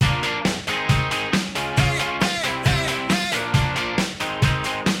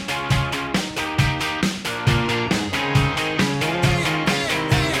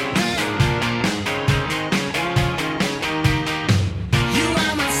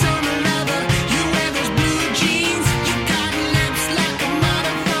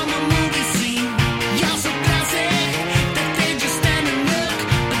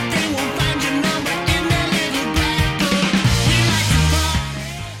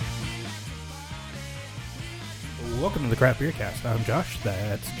welcome to the Craft Beer Cast. I'm Josh.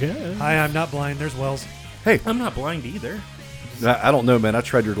 That's Jeff. Hi, I'm not blind. There's Wells. Hey, I'm not blind either. I don't know, man. I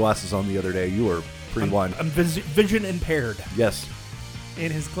tried your glasses on the other day. You were pretty blind. I'm vision impaired. Yes.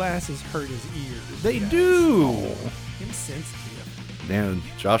 And his glasses hurt his ears. They do. Insensitive. Man,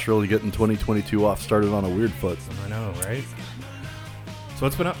 Josh really getting 2022 off started on a weird foot. I know, right? So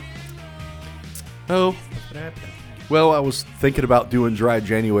what's been up? Oh, What's been happening? well, I was thinking about doing dry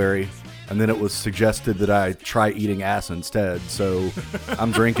January, and then it was suggested that I try eating ass instead, so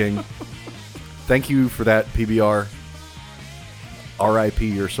I'm drinking. Thank you for that, PBR. R.I.P.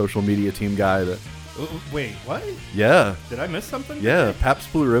 your social media team guy. Wait, what? Yeah. Did I miss something? Yeah,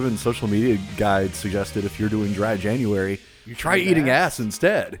 Pabst Blue Ribbon social media guide suggested if you're doing dry January, You try should eat eating ass? ass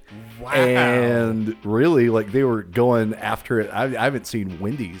instead. Wow. And really, like, they were going after it. I haven't seen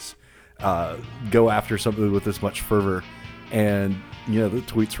Wendy's go after something with this much fervor. And, you know, the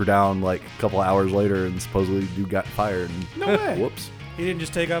tweets were down like a couple hours later, and supposedly dude got fired. And, No way. Whoops. He didn't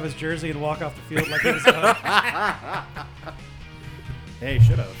just take off his jersey and walk off the field like he was done. Hey,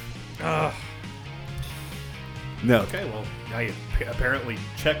 should have. No. Okay, well, I apparently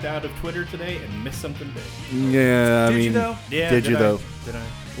checked out of Twitter today and missed something big. Yeah, I Did mean, you though? Yeah, did you I? though? Did I?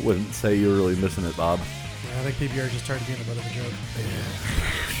 Wouldn't say you're really missing it, Bob. Yeah, I think PBR just started being a bit of a joke.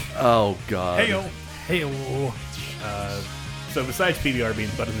 Oh, God. Hey-o. Hey-o. So besides PBR being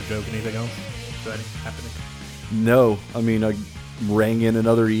the butt of the joke, anything else that happening? No, I mean, I rang in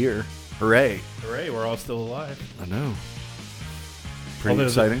another year. Hooray. Hooray, we're all still alive. I know. Pretty Although,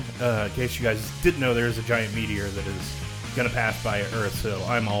 exciting. In case you guys didn't know, there is a giant meteor that is going to pass by Earth, so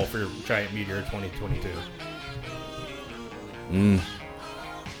I'm all for giant meteor 2022.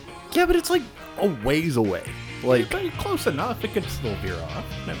 Yeah, but it's like a ways away. Like, But close enough, it could still veer off.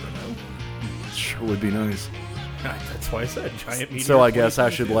 Never know. sure would be nice. That's why I said giant meteor. So I guess I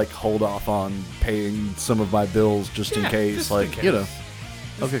should 2022. like hold off on paying some of my bills just in Yeah, case. just Like, in you know.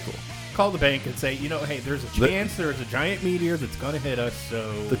 case. Okay, cool. Call the bank and say, hey, there's a chance there's a giant meteor that's going to hit us,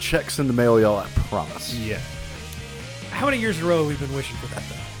 so... The check's in the mail, y'all, I promise. Yeah, How many years in a row have we been wishing for that,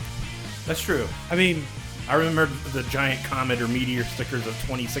 though? that's true. I mean, I remember the giant comet or meteor stickers of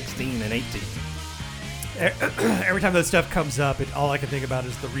 2016 and 18. every time that stuff comes up, all I can think about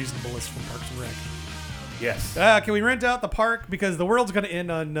is the reasonableness from Parks and Rec. Yes. Can we rent out the park because the world's going to end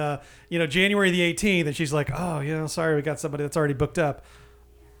on January the 18th? And she's like, oh, sorry, we got somebody that's already booked up.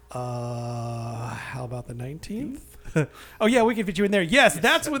 How about the 19th? Oh yeah, we can fit you in there. Yes,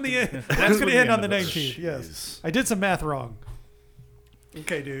 that's when that's going to end on the 19th. Yes, I did some math wrong.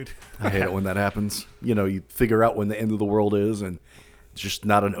 Okay, dude. I hate it when that happens. You know, you figure out when the end of the world is, and it's just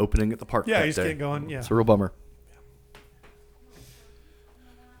not an opening at the park. Yeah, that you just day. can't go on. Yeah. It's a real bummer.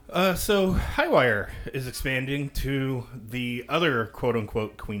 So Highwire is expanding to the other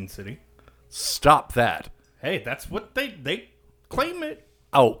quote-unquote Queen City. Stop that. Hey, that's what they claim it.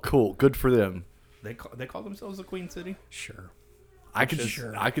 Oh, cool. Good for them. They call themselves the Queen City. Sure. I could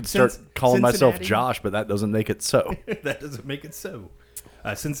Sure. I could start calling myself Cincinnati? Josh, but that doesn't make it so. That doesn't make it so.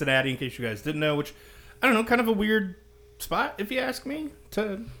 Cincinnati, in case you guys didn't know, which, I don't know, kind of a weird spot, if you ask me,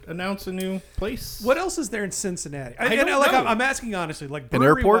 to announce a new place. What else is there in Cincinnati? I don't know. I'm asking honestly, like An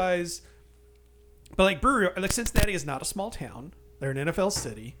brewery airport? wise, but like Cincinnati is not a small town. They're an NFL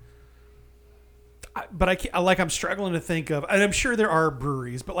city. I'm struggling to think of, and I'm sure there are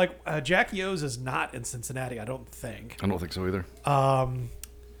breweries, but like Jackie O's is not in Cincinnati, I don't think. I don't think so either.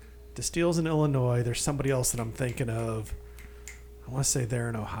 Distills in Illinois. There's somebody else that I'm thinking of. I want to say they're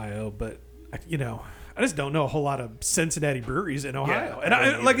in Ohio, but I just don't know a whole lot of Cincinnati breweries in Ohio. Yeah, And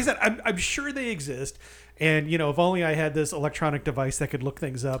I don't like I said, I'm sure they exist. And if only I had this electronic device that could look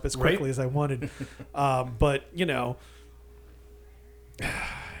things up as quickly as I wanted. But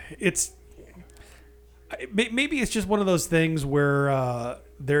it's maybe it's just one of those things where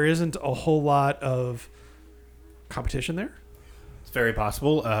there isn't a whole lot of competition there. It's very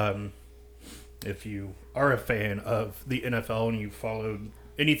possible. If you are a fan of the NFL and you've followed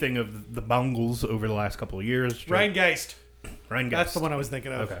anything of the Bengals over the last couple of years, Ryan Geist. Ryan Geist. That's the one I was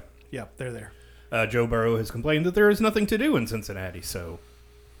thinking of. Okay. Yeah, they're there. Joe Burrow has complained that there is nothing to do in Cincinnati, so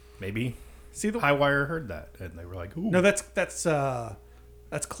maybe See the Highwire heard that and they were like, "Ooh." No, that's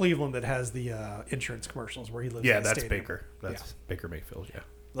Cleveland that has the insurance commercials where he lives. Yeah, in the that's stadium. Baker. That's Baker Mayfield. Yeah.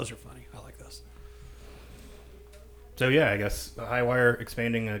 Those are funny. I like those. So yeah, I guess Highwire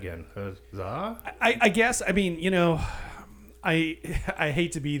expanding again. Huzzah. I guess. I mean, I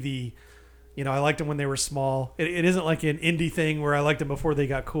hate to be the, I liked them when they were small. It isn't like an indie thing where I liked them before they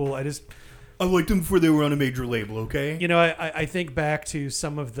got cool. I liked them before they were on a major label, okay? You know, I think back to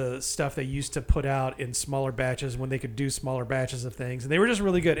some of the stuff they used to put out in smaller batches when they could do smaller batches of things, and they were just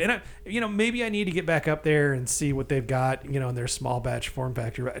really good. And maybe I need to get back up there and see what they've got, in their small batch form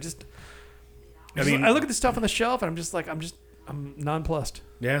factor. I look at the stuff on the shelf and I'm nonplussed.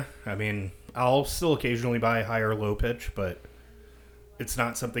 Yeah, I mean, I'll still occasionally buy high or low pitch, but it's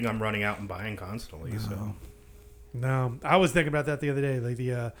not something I'm running out and buying constantly. So, no, I was thinking about that the other day, like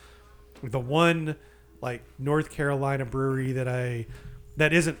the one like North Carolina brewery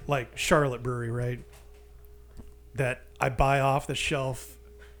that isn't like Charlotte Brewery, right? That I buy off the shelf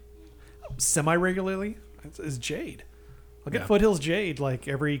semi regularly is Jade. I'll get Foothills Jade like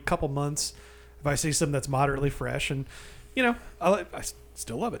every couple months if I see something that's moderately fresh, and I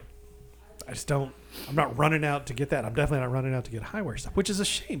still love it. I'm not running out to get that. I'm definitely not running out to get Highwire stuff, which is a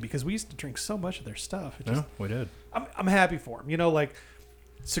shame because we used to drink so much of their stuff. Yeah, we did. I'm happy for them. Like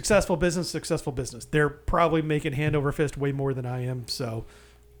successful business. They're probably making hand over fist way more than I am. So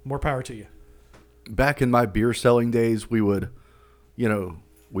more power to you. Back in my beer selling days, we would,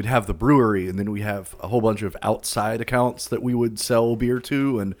 we'd have the brewery, and then we have a whole bunch of outside accounts that we would sell beer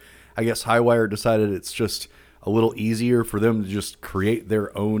to. And I guess Highwire decided it's just a little easier for them to just create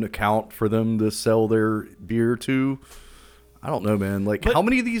their own account for them to sell their beer to. I don't know, man. How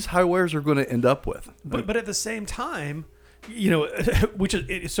many of these Highwires are going to end up with? But at the same time, which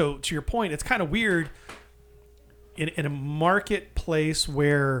is so to your point, it's kind of weird in a marketplace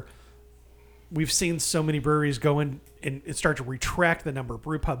where we've seen so many breweries go in and start to retract the number of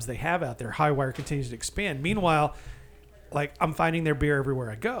brew pubs they have out there. Highwire continues to expand. Meanwhile, I'm finding their beer everywhere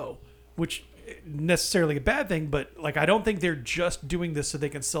I go, which necessarily a bad thing, but I don't think they're just doing this so they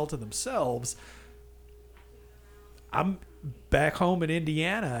can sell to themselves. I'm back home in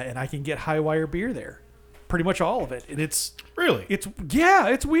Indiana and I can get Highwire beer there, pretty much all of it, and it's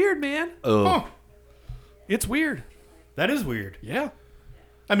weird, man. Oh, it's weird. That is weird. Yeah,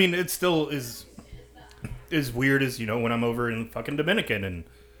 I mean, it still is weird as when I'm over in fucking Dominican and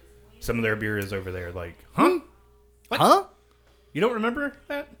some of their beer is over there. Huh? What? Huh? You don't remember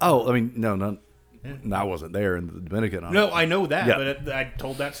that? Oh, I mean, no, I wasn't there in the Dominican. No, I know that, Yeah. but I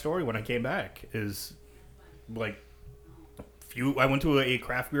told that story when I came back. I went to a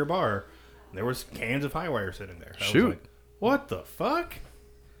craft beer bar, and there was cans of Highwire sitting there. I Shoot. was like, what the fuck?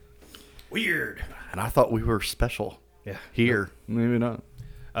 Weird. And I thought we were special. Yeah. Here, maybe not.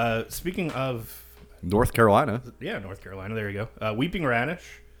 Speaking of North Carolina. North Carolina, there you go. Weeping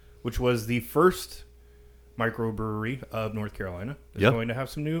Radish, which was the first microbrewery of North Carolina, is going to have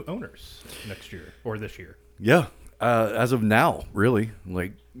some new owners next year or this year. Yeah. As of now, really,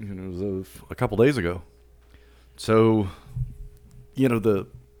 as of a couple days ago. So, the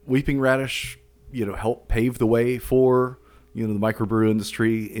Weeping Radish, helped pave the way for, the microbrew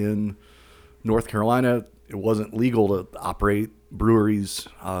industry in North Carolina. It wasn't legal to operate breweries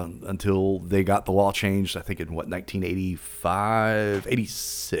until they got the law changed, I think in 1985,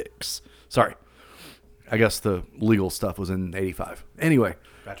 86. Sorry. I guess the legal stuff was in 85. Anyway.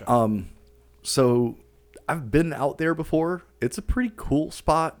 Gotcha. So I've been out there before. It's a pretty cool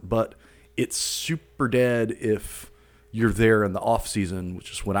spot, but it's super dead if you're there in the off season,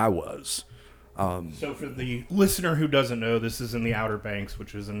 which is when I was. So for the listener who doesn't know, this is in the Outer Banks,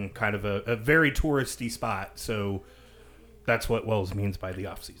 which is in kind of a very touristy spot. So that's what Wells means by the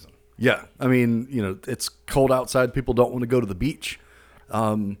off season. Yeah. I mean, it's cold outside. People don't want to go to the beach.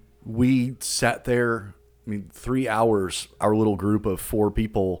 We sat there, 3 hours, our little group of 4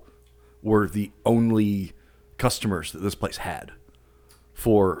 people were the only customers that this place had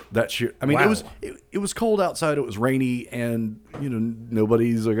for that year. I mean, Wow. it was cold outside. It was rainy, and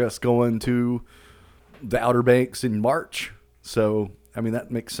nobody's, I guess, going to the Outer Banks in March. So, that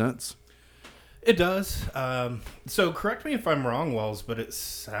makes sense. It does. So correct me if I'm wrong, Wells, but it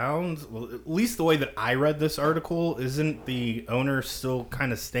sounds, at least the way that I read this article, isn't the owner still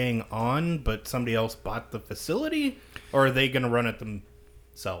kind of staying on, but somebody else bought the facility? Or are they going to run it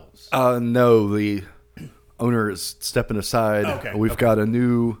themselves? No, the owner is stepping aside. Okay, We've got a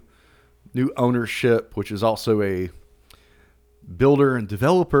new ownership, which is also a builder and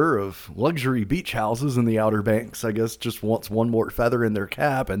developer of luxury beach houses in the Outer Banks. I guess just wants one more feather in their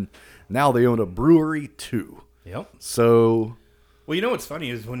cap, and now they own a brewery too. Yep. So, Well, what's funny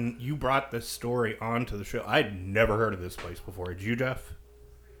is when you brought this story onto the show, I'd never heard of this place before. Did you, Jeff?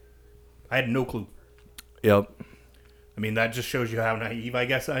 I had no clue. yep. That just shows you how naive I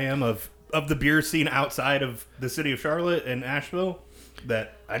guess I am of the beer scene outside of the city of Charlotte and Asheville,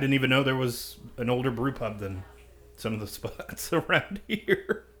 that I didn't even know there was an older brew pub than some of the spots around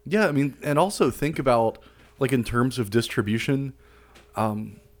here. Yeah, and also think about, in terms of distribution,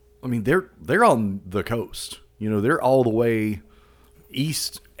 I mean, they're on the coast. They're all the way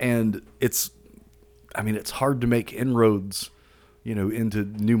east, and it's hard to make inroads, into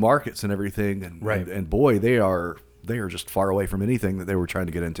new markets and everything. And Right. and boy, they are just far away from anything that they were trying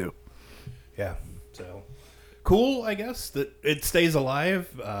to get into. Yeah. So cool, I guess, that it stays alive.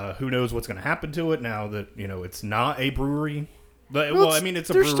 Who knows what's going to happen to it now that, it's not a brewery. Well, it's a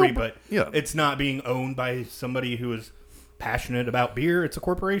they're brewery, still- but yeah. it's not being owned by somebody who is passionate about beer. It's a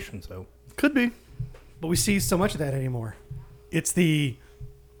corporation, so. Could be. But we see so much of that anymore. It's the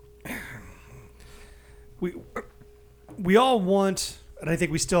we all want, and I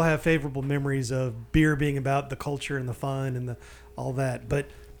think we still have favorable memories of beer being about the culture and the fun and all that. But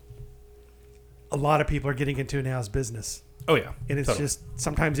a lot of people are getting into it now as business, Oh, yeah. and it's Totally. just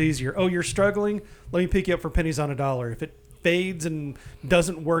sometimes easier. Oh, you're struggling? Let me pick you up for pennies on a dollar. If it fades and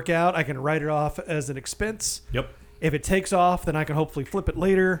doesn't work out, I can write it off as an expense. Yep. If it takes off, then I can hopefully flip it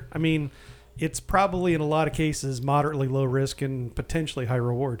later. It's probably in a lot of cases moderately low risk and potentially high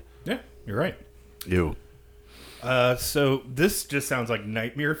reward. Yeah, you're right. Ew. So this just sounds like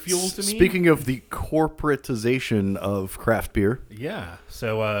nightmare fuel to me. Speaking of the corporatization of craft beer, Yeah.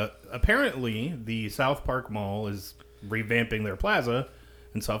 So apparently the South Park Mall is revamping their plaza,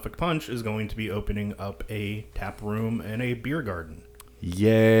 and Suffolk Punch is going to be opening up a tap room and a beer garden.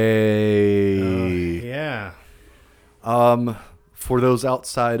 yay! Yeah. For those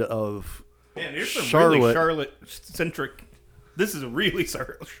outside of Man, it's a really Charlotte. Charlotte-centric. This is a really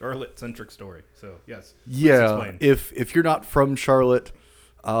Charlotte-centric story. So, yes. Please Yeah, explain. if you're not from Charlotte,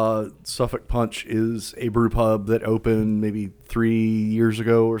 Suffolk Punch is a brew pub that opened maybe 3 years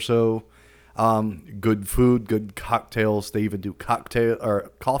ago or so. Good food, good cocktails. They even do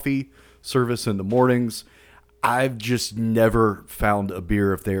coffee service in the mornings. I've just never found a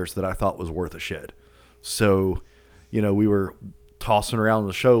beer of theirs that I thought was worth a shit. So, we were tossing around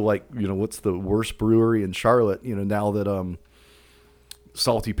the show like, what's the worst brewery in Charlotte? Now that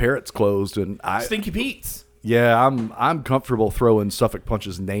Salty Parrot's closed, and Stinky Pete's. yeah, I'm comfortable throwing Suffolk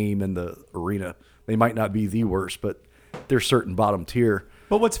Punch's name in the arena. They might not be the worst, but they're certain bottom tier.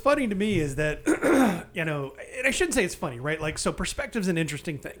 But what's funny to me is that, and I shouldn't say it's funny, right? Like, so perspective's an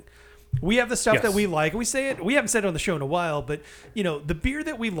interesting thing. We have the stuff Yes. that we like. We say it. We haven't said it on the show in a while, but, the beer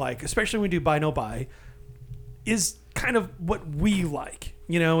that we like, especially when we do buy no buy, is kind of what we like,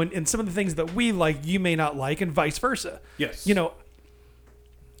 and some of the things that we like, you may not like, and vice versa. Yes.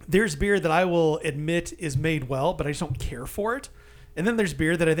 There's beer that I will admit is made well, but I just don't care for it. And then there's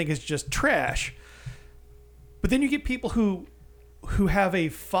beer that I think is just trash. But then you get people who have a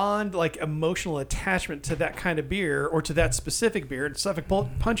fond, like, emotional attachment to that kind of beer or to that specific beer. And Suffolk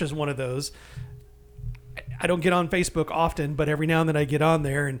Punch is one of those. I don't get on Facebook often, but every now and then I get on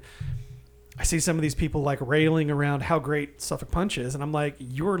there and I see some of these people like railing around how great Suffolk Punch is. And I'm like,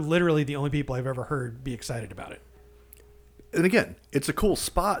 you're literally the only people I've ever heard be excited about it. And again, it's a cool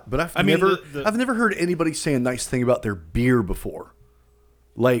spot, but I've mean, never heard anybody say a nice thing about their beer before.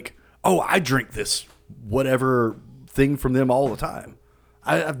 Like, oh, I drink this whatever thing from them all the time.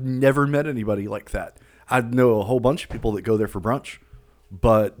 I've never met anybody like that. I know a whole bunch of people that go there for brunch,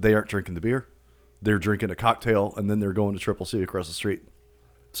 but they aren't drinking the beer. They're drinking a cocktail, and then they're going to Triple C across the street.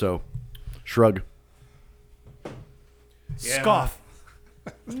 So, shrug. Yeah. Scoff.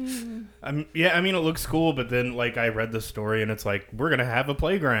 It looks cool, but then, like, I read the story, and it's like, we're going to have a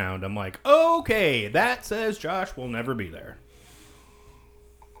playground. I'm like, okay, that says Josh will never be there.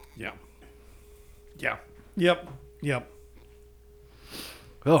 Yeah. Yeah. Yep.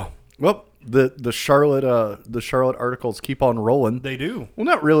 Oh, well, the Charlotte articles keep on rolling. They do. Well,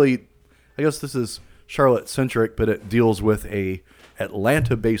 not really. I guess this is Charlotte centric, but it deals with a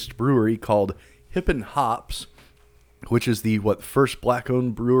Atlanta-based brewery called Hippin' Hops, which is the first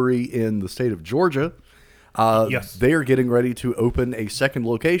black-owned brewery in the state of Georgia. Yes. They are getting ready to open a second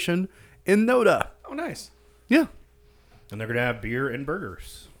location in Noda. Oh, nice. Yeah, And they're going to have beer and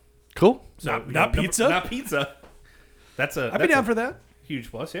burgers. cool. So, Not pizza? Not pizza. I'd be down for that.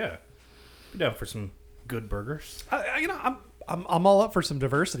 Huge plus, yeah. Be down for some good burgers. I'm all up for some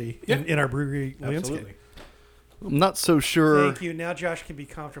diversity in our brewery landscape. Absolutely. I'm not so sure. Thank you. Now Josh can be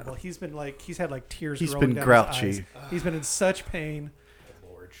comfortable. He's had like tears. He's rolling been down grouchy. His eyes. He's been in such pain.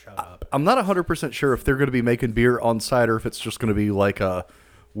 Lord, shut up. I'm not 100% sure if they're going to be making beer on site or if it's just going to be like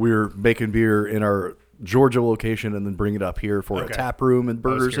we're making beer in our Georgia location and then bring it up here for a Okay. tap room and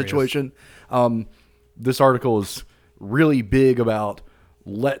burger curious. situation. This article is really big about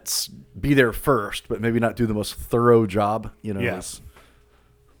let's be there first, but maybe not do the most thorough job, Yes.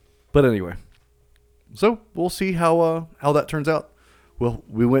 But anyway, so we'll see how that turns out. Well,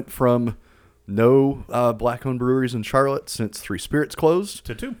 we went from no black-owned breweries in Charlotte since Three Spirits closed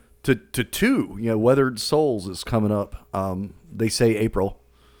To two. to two, Weathered Souls is coming up. They say April.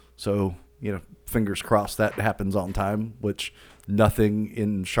 So, fingers crossed that happens on time, which nothing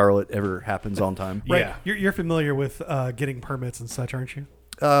in Charlotte ever happens on time. Right. Yeah. You're familiar with getting permits and such, aren't you?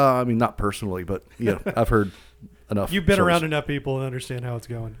 I mean, not personally, but I've heard enough. You've been stories. around enough people and understand how it's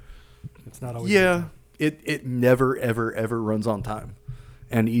going. It's not always. Yeah, it never ever ever runs on time,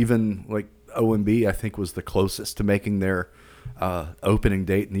 and even like OMB, I think was the closest to making their opening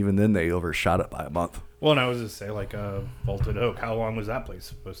date, and even then they overshot it by a month. Well, and I was just say like Vaulted Oak. How long was that place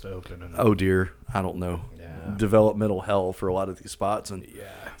supposed to open? And Oh dear, I don't know. Yeah. Developmental hell for a lot of these spots, and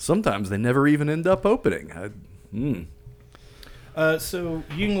sometimes they never even end up opening. So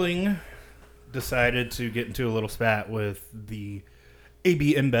Yuengling decided to get into a little spat with the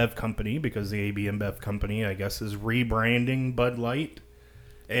AB InBev company because the AB InBev company, I guess, is rebranding Bud Light,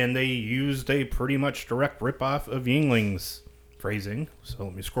 and they used a pretty much direct ripoff of Yuengling's phrasing. So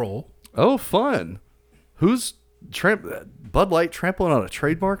let me scroll. Oh, fun! Who's Bud Light trampling on a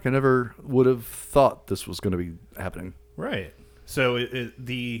trademark? I never would have thought this was going to be happening. Right. So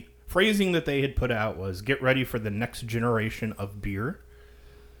the phrasing that they had put out was "Get ready for the next generation of beer."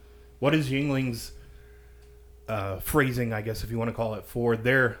 What is Yuengling's phrasing, I guess, if you want to call it, for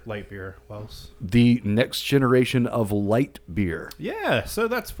their light beer, Wells? The next generation of light beer. Yeah, so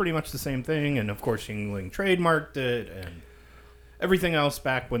that's pretty much the same thing. And, of course, Yuengling trademarked it and everything else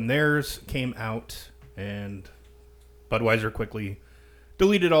back when theirs came out. And Budweiser quickly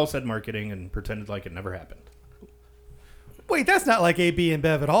deleted all said marketing and pretended like it never happened. Wait, that's not like AB and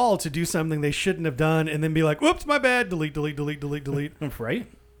Bev at all to do something they shouldn't have done and then be like, whoops, my bad. Delete, delete, delete, delete, delete.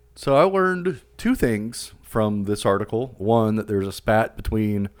 Right? So I learned two things from this article. One, that there's a spat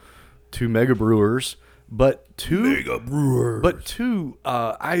between two mega brewers, but two,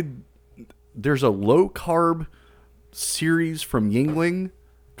 there's a low carb series from Yuengling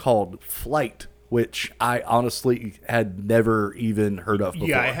called Flight, which I honestly had never even heard of before.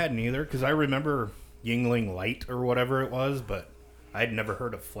 Yeah, I hadn't either because I remember Yuengling Light or whatever it was, but I'd never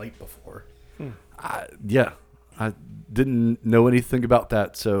heard of Flight before. I didn't know anything about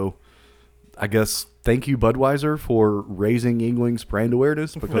that, so I guess thank you, Budweiser, for raising Yuengling's brand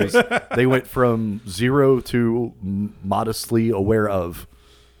awareness, because they went from 0 to modestly aware of.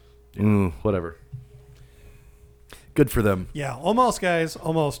 Whatever. Good for them. Yeah, almost, guys.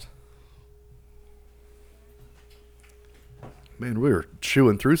 Almost. Man, we were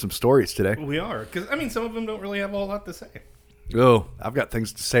chewing through some stories today. We are, because, I mean, some of them don't really have a whole lot to say. Oh, I've got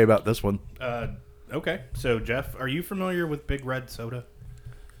things to say about this one. Okay, so Jeff, are you familiar with Big Red Soda?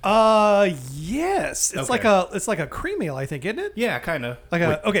 Yes. It's Okay. like a cream ale, I think, isn't it? Yeah, kind of.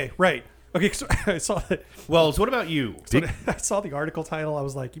 Okay, right. Okay, so I saw that. Wells, what about you? I saw the article title. I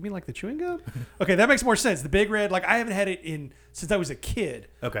was like, you mean like the chewing gum? Okay, that makes more sense. The Big Red, like I haven't had it since I was a kid.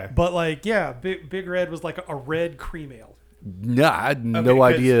 Okay. But like, yeah, Big Red was like a red cream ale. No, I had no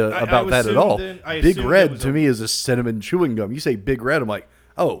 'cause idea about that at all. I Big assumed it Red was to me is a cinnamon chewing gum. You say Big Red, I'm like,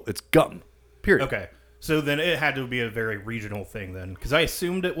 oh, it's gum. Period. Okay. So then it had to be a very regional thing then, because I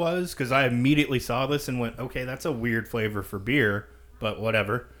assumed it was, because I immediately saw this and went, okay, that's a weird flavor for beer, but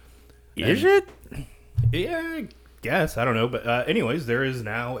whatever. Is it? Yeah, I guess. I don't know. But anyways, there is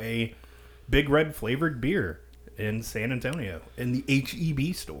now a Big Red flavored beer in San Antonio in the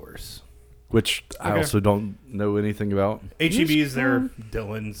HEB stores. Which I Okay. also don't know anything about. HEB is their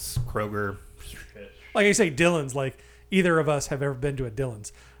Dillon's, Kroger. Like I say, Dillon's. Like either of us have ever been to a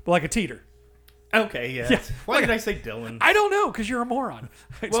Dillon's, but like a teeter. Okay, yeah. Yeah. Why did I say Dillon? I don't know because you're a moron.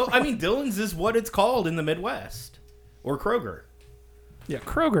 Well, I mean, Dillon's is what it's called in the Midwest. Or Kroger. yeah,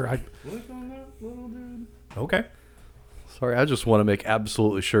 Kroger. Okay. Sorry, I just want to make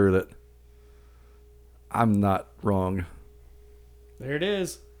absolutely sure that I'm not wrong. There it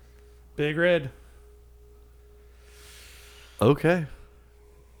is, Big Red. Okay.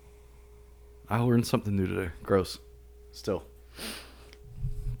 I learned something new today. Gross. Still.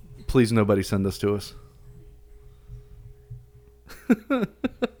 Please, nobody send this to us. I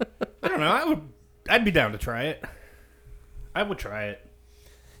don't know. I'd be down to try it. I would try it.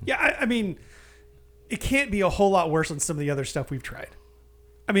 Yeah, I mean, it can't be a whole lot worse than some of the other stuff we've tried.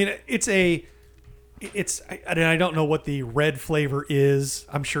 I mean, I don't know what the red flavor is.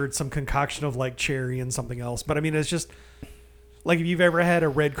 I'm sure it's some concoction of like cherry and something else. But I mean, it's just like if you've ever had a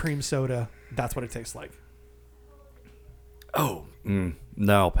red cream soda, that's what it tastes like. Oh.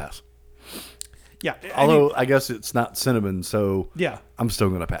 No, I'll pass. Yeah. Although, I guess it's not cinnamon, so yeah. I'm still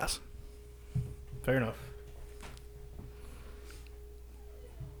going to pass. Fair enough.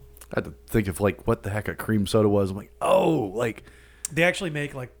 I had to think of, like, what the heck a cream soda was. I'm like, oh, like, They actually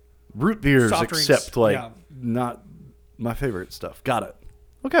make like root beers, Soft drinks, except, like, yeah. not my favorite stuff. Got it.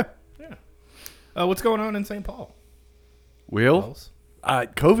 Okay. Yeah. What's going on in St. Paul? Will? Wells?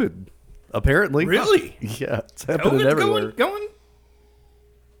 COVID, apparently. Really? Yeah, it's happening COVID's everywhere. Going?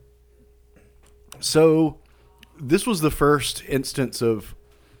 So, this was the first instance of.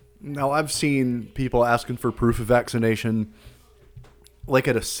 Now, I've seen people asking for proof of vaccination, like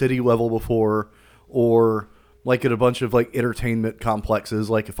at a city level before, or like at a bunch of like entertainment complexes.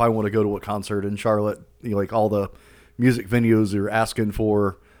 Like if I want to go to a concert in Charlotte, like all the music venues are asking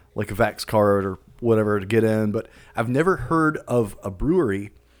for like a Vax card or whatever to get in. But I've never heard of a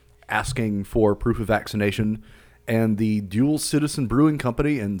brewery asking for proof of vaccination. And the Dual Citizen Brewing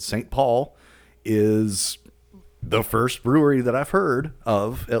Company in St. Paul is the first brewery that I've heard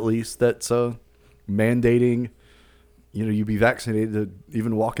of, at least, that's mandating, you be vaccinated to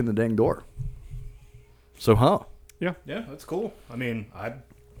even walk in the dang door. So, Yeah. Yeah, that's cool. I mean,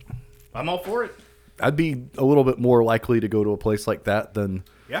 I'm all for it. I'd be a little bit more likely to go to a place like that than,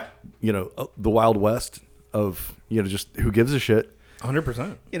 Yeah. The Wild West of, just who gives a shit.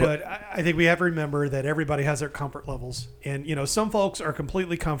 100%. I think we have to remember that everybody has their comfort levels. And, some folks are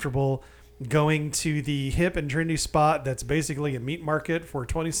completely comfortable going to the hip and trendy spot that's basically a meat market for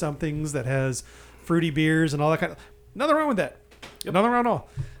 20-somethings that has fruity beers and all that kind of... Nothing wrong with that. Yep. Nothing wrong at all.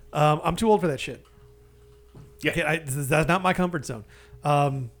 I'm too old for that shit. Yeah. That's not my comfort zone.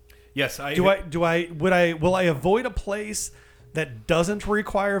 Yes. Will I avoid a place that doesn't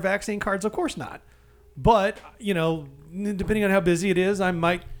require vaccine cards? Of course not. But, depending on how busy it is, I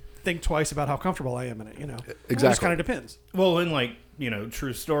might think twice about how comfortable I am in it, Exactly. It just kind of depends. Well, and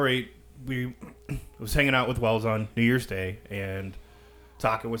true story, we was hanging out with Wells on New Year's Day and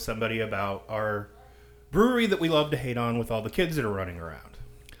talking with somebody about our brewery that we love to hate on with all the kids that are running around.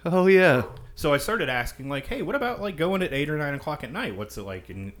 Oh, yeah. So I started asking, like, hey, what about, like, going at 8 or 9 o'clock at night? What's it like?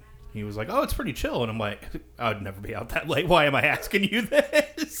 And he was like, oh, it's pretty chill. And I'm like, I'd never be out that late. Why am I asking you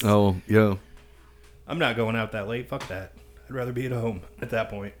this? Oh, yeah. I'm not going out that late. Fuck that. I'd rather be at home at that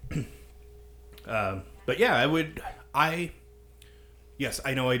point. But yeah, yes,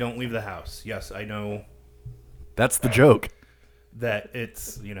 I know I don't leave the house. Yes, I know That's the joke. that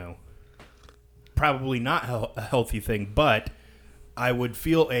it's, probably not a healthy thing, but I would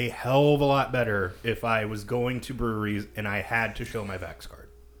feel a hell of a lot better if I was going to breweries and I had to show my Vax card.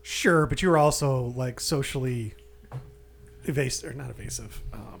 Sure, but you're also like socially evasive, or not evasive.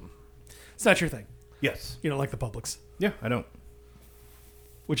 It's not your thing. Yes. You don't like the Publix, Yeah, I don't.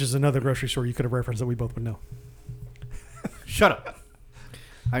 which is another grocery store you could have referenced that we both would know. Shut up.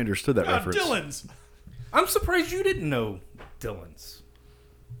 I understood that reference. Dillon's. I'm surprised you didn't know Dillon's.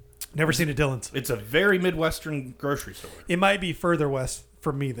 Never seen a Dillon's. It's a very Midwestern grocery store. It might be further west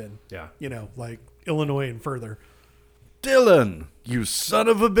from me then. Yeah. Like Illinois and further. Dylan, you son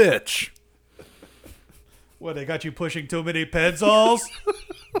of a bitch. What, they got you pushing too many pencils?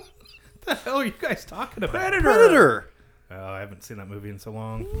 What the hell are you guys talking about? Predator. Oh, I haven't seen that movie in so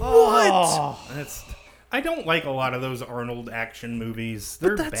long. Oh. I don't like a lot of those Arnold action movies.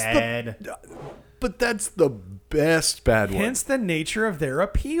 They're bad. But that's the best bad one. Hence the nature of their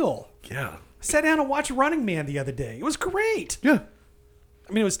appeal. Yeah. I sat down and watched Running Man the other day. It was great. Yeah.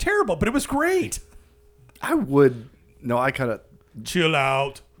 I mean, it was terrible, but it was great. I would... No, I kind of... Chill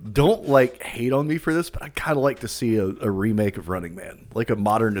out. Don't, hate on me for this, but I kind of like to see a remake of Running Man. Like a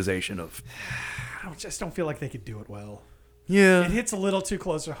modernization of... I just don't feel like they could do it well. Yeah. It hits a little too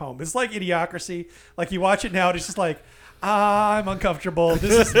close to home. It's like Idiocracy. Like, you watch it now, and it's just like, I'm uncomfortable.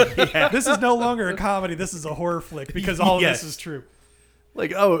 This is no longer a comedy. This is a horror flick because all of this is true.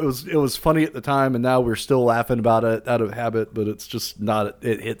 Like, it was funny at the time, and now we're still laughing about it out of habit, but it's just not...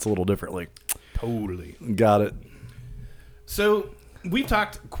 It hits a little differently. Totally. Got it. So, we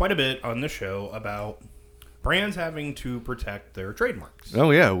talked quite a bit on the show about brands having to protect their trademarks.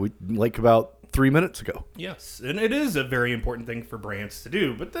 Oh, yeah. We about 3 minutes ago. Yes, and it is a very important thing for brands to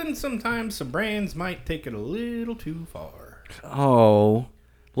do, but then sometimes some brands might take it a little too far. Oh.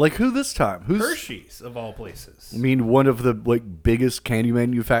 Like who this time? Who's Hershey's, of all places. I mean, one of the biggest candy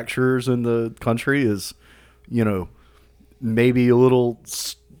manufacturers in the country is, maybe a little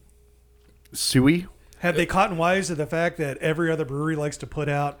suey. Have they caught wise to the fact that every other brewery likes to put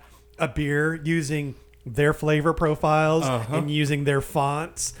out a beer using their flavor profiles and using their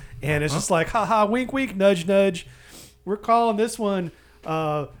fonts? And it's just like, haha, wink, wink, nudge, nudge. We're calling this one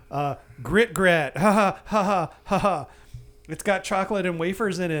Grit Grat. Ha ha, ha ha, ha ha. It's got chocolate and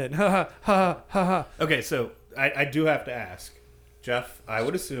wafers in it. Ha ha, ha ha, ha. Okay, so I do have to ask. Jeff, I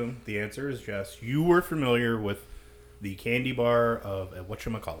would assume the answer is yes. You were familiar with the candy bar of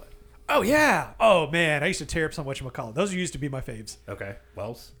whatchamacallit. Oh, yeah. Oh, man. I used to tear up some whatchamacallit. Those used to be my faves. Okay,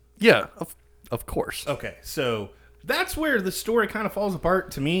 Wells? Yeah, of course. Okay, so That's where the story kind of falls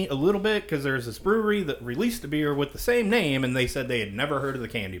apart to me a little bit, because there's this brewery that released a beer with the same name, and they said they had never heard of the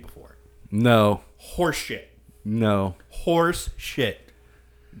candy before. No. Horse shit. No. Horse shit.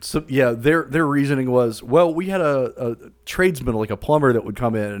 So yeah, their reasoning was, well, we had a tradesman, like a plumber, that would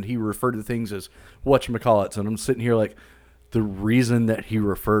come in and he referred to things as whatchamacallits, and I'm sitting here like, the reason that he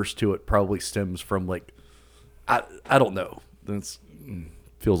refers to it probably stems from like, I don't know. That's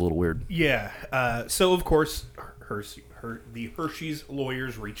feels a little weird. Yeah. So of course, the Hershey's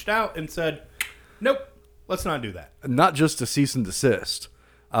lawyers reached out and said, nope, let's not do that. Not just a cease and desist.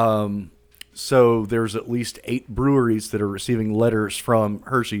 So there's at least 8 breweries that are receiving letters from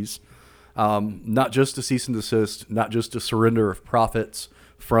Hershey's. Not just a cease and desist, not just a surrender of profits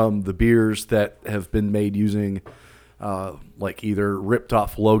from the beers that have been made using like either ripped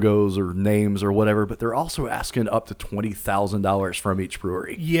off logos or names or whatever, but they're also asking up to $20,000 from each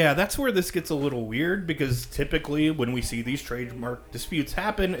brewery. Yeah, that's where this gets a little weird, because typically when we see these trademark disputes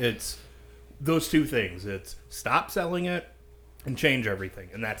happen, it's those two things. It's stop selling it and change everything,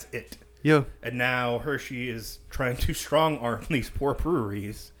 and that's it. Yeah. And now Hershey is trying to strong arm these poor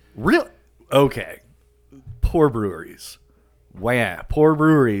breweries. Real? Okay. Poor breweries. Wow. Poor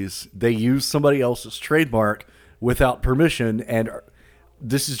breweries. They use somebody else's trademark without permission, and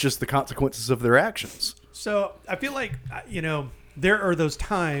this is just the consequences of their actions. So I feel like, there are those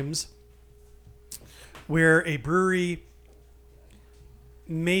times where a brewery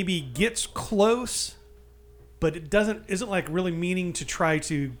maybe gets close, but it isn't like really meaning to try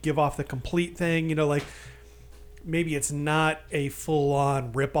to give off the complete thing. Like maybe it's not a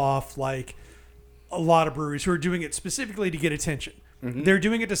full-on rip-off like a lot of breweries who are doing it specifically to get attention. Mm-hmm. They're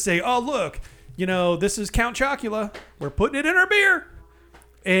doing it to say, oh, look, this is Count Chocula. We're putting it in our beer.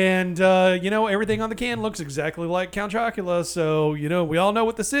 And, everything on the can looks exactly like Count Chocula. So, we all know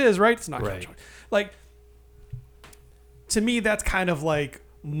what this is, right? It's not right. Count Chocula. Like, to me, that's kind of like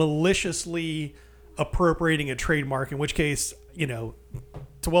maliciously appropriating a trademark, in which case,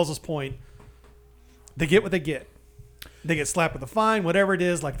 to Wells's point, they get what they get. They get slapped with a fine, whatever it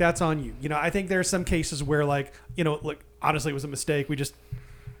is, like that's on you. I think there are some cases where like, look, honestly, it was a mistake. We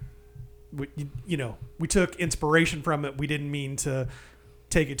took inspiration from it. We didn't mean to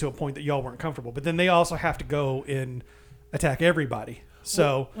take it to a point that y'all weren't comfortable. But then they also have to go and attack everybody.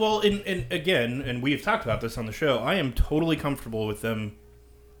 So and again, and we've talked about this on the show, I am totally comfortable with them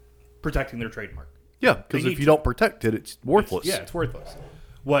protecting their trademark. Yeah, because if you don't protect it, it's worthless. It's worthless.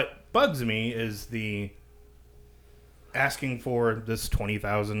 What bugs me is the asking for this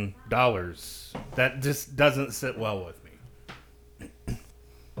 $20,000. That just doesn't sit well with me.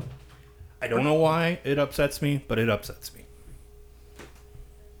 I don't know why it upsets me, but it upsets me.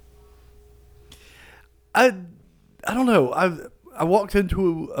 I don't know. I walked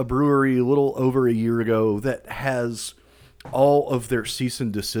into a brewery a little over a year ago that has all of their cease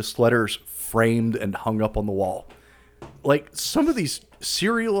and desist letters framed and hung up on the wall. Like some of these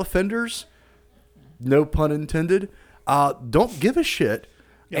serial offenders, no pun intended, don't give a shit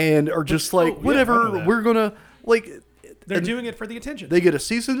and are just whatever, we're gonna they're doing it for the attention. They get a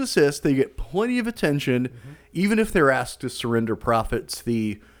cease and desist. They get plenty of attention, even if they're asked to surrender profits.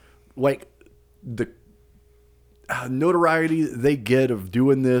 The notoriety they get of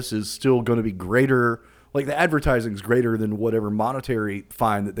doing this is still going to be greater. Like the advertising is greater than whatever monetary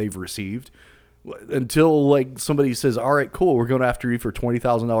fine that they've received. Until somebody says, "All right, cool, we're going after you for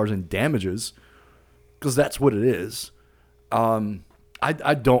 $20,000 in damages," because that's what it is.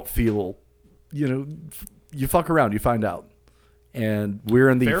 I don't feel, you fuck around, you find out. And we're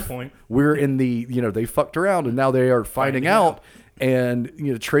in the fair point. We're in the they fucked around and now they are finding out.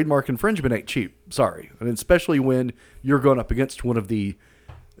 And trademark infringement ain't cheap. Sorry, and especially when you're going up against one of the,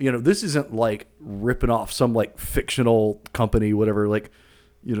 this isn't like ripping off some fictional company, whatever.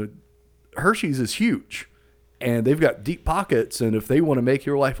 Hershey's is huge, and they've got deep pockets. And if they want to make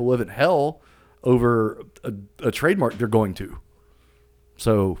your life a living hell over a trademark, they're going to.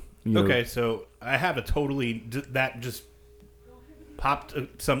 So okay, so I have that just popped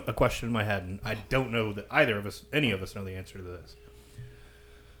a question in my head, and I don't know that any of us know the answer to this.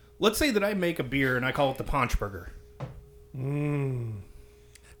 Let's say that I make a beer and I call it the Paunch Burger.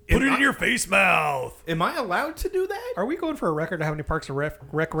 Put it in your face mouth. Am I allowed to do that? Are we going for a record of how many Parks and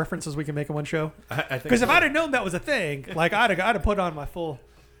Rec references we can make in one show? I think because if I'd have known that was a thing, I'd have put on my full.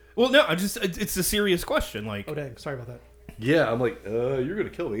 Well, no, it's a serious question. Oh dang, sorry about that. Yeah, I'm you're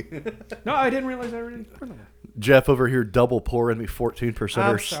gonna kill me. No, I didn't realize I already. Jeff over here double pouring me 14%.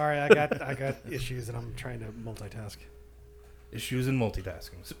 I'm sorry, I got issues and I'm trying to multitask. Issues in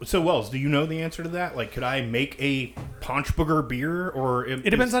multitasking. So Wells, do you know the answer to that? Could I make a Paunch Burger beer, or it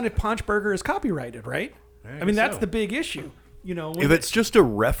depends on if Paunch Burger is copyrighted, right? I mean, that's the big issue. You know, If it's just a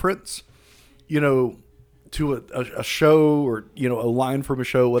reference, to a show or, a line from a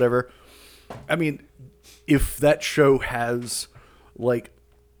show, whatever. I mean, if that show has like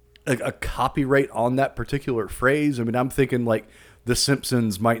a copyright on that particular phrase, I mean, I'm thinking like The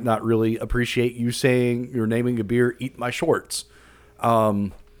Simpsons might not really appreciate you saying you're naming a beer, eat my shorts.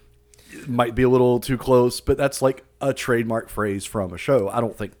 It might be a little too close, but that's like a trademark phrase from a show. I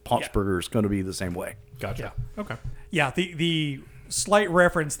don't think Paunchburger is going to be the same way. Gotcha. Yeah. Okay. Yeah, the slight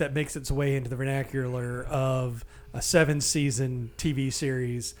reference that makes its way into the vernacular of a 7-season TV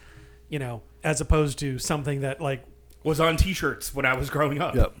series, as opposed to something that like Was on T-shirts when I was growing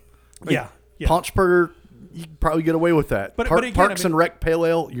up. Yep. yeah. Paunchburger, you can probably get away with that. But again, Parks and Rec Pale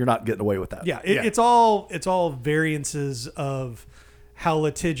Ale, you're not getting away with that. Yeah, Yeah. it's all variances of how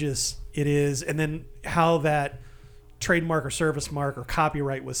litigious it is, and then how that trademark or service mark or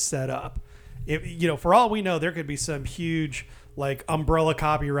copyright was set up. For all we know, there could be some huge like umbrella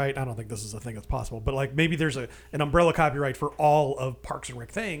copyright. I don't think this is a thing that's possible, but like maybe there's an umbrella copyright for all of Parks and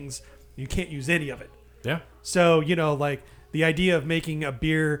Rec things. You can't use any of it. Yeah. So, like the idea of making a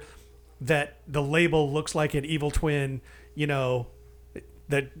beer that the label looks like an evil twin,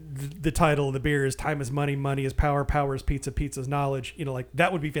 that the title of the beer is time is money, money is power, power is pizza, pizza is knowledge, like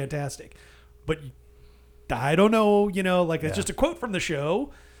that would be fantastic. But I don't know, it's just a quote from the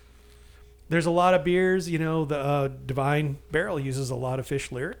show. There's a lot of beers, the Divine Barrel uses a lot of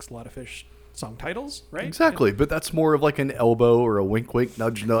Fish lyrics, a lot of Fish song titles, right? Exactly, but that's more of like an elbow or a wink, wink,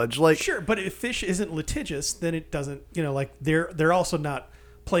 nudge, nudge. Like Sure, but if Fish isn't litigious, then it doesn't, like they're also not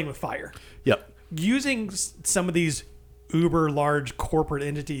playing with fire. Yep. Using some of these uber large corporate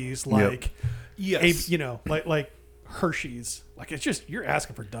entities like, Yes. like Hershey's, like it's just you're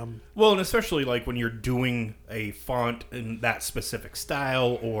asking for dumb. Well, and especially like when you're doing a font in that specific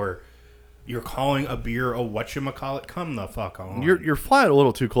style, or you're calling a beer a whatchamacallit, come the fuck on. You're flying a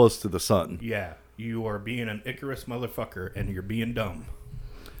little too close to the sun. Yeah, you are being an Icarus motherfucker, and you're being dumb.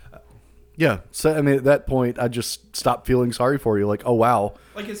 Yeah. So I mean, at that point, I just stopped feeling sorry for you. Like, oh wow.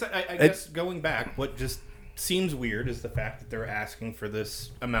 Like I guess going back, what just seems weird is the fact that they're asking for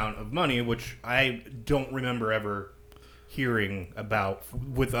this amount of money, which I don't remember ever hearing about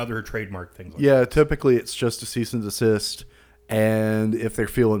with other trademark things. Like Yeah. Typically, it's just a cease and desist, and if they're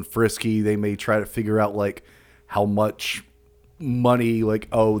feeling frisky, they may try to figure out like how much money. Like,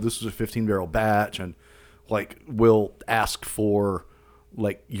 oh, this was a 15-barrel batch, and like we'll ask for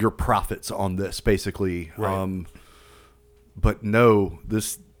like your profits on this, basically. Right. But no,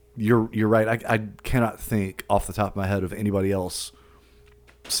 this you're right. I cannot think off the top of my head of anybody else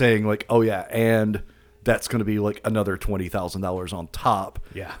saying like, oh yeah, and that's going to be like another $20,000 on top.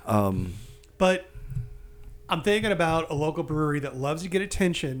 Yeah. But I'm thinking about a local brewery that loves to get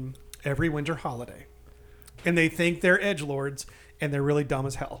attention every winter holiday, and they think they're edgelords, and they're really dumb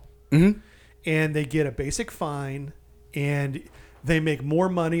as hell. Mm-hmm. And they get a basic fine, and they make more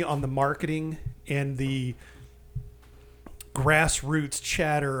money on the marketing and the grassroots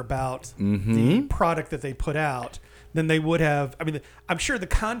chatter about the product that they put out than they would have. I mean, I'm sure the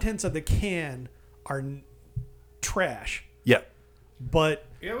contents of the can are trash, Yeah. but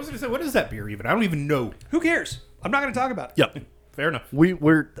Yeah, I was going to say, what is that beer even? I don't even know. who cares? I'm not going to talk about it. Yep. Fair enough.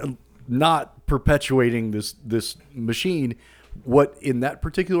 We're not perpetuating this machine. What in that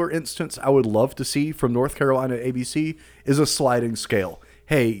particular instance I would love to see from North Carolina ABC is a sliding scale.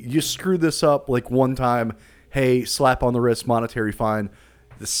 Hey, you screw this up like one time. Hey, slap on the wrist, monetary fine.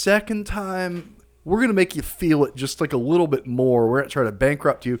 The second time, we're going to make you feel it just like a little bit more. We're not trying to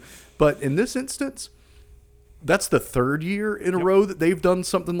bankrupt you. But in this instance, that's the third year in a row that they've done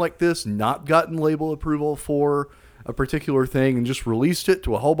something like this, not gotten label approval for a particular thing, and just released it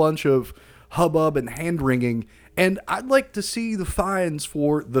to a whole bunch of hubbub and hand-wringing. And I'd like to see the fines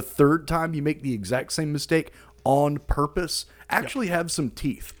for the third time you make the exact same mistake on purpose actually have some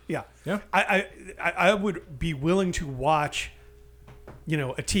teeth. Yeah. Yeah. I would be willing to watch,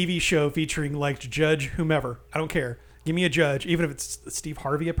 a TV show featuring like Judge whomever. I don't care. Give me a judge, even if it's Steve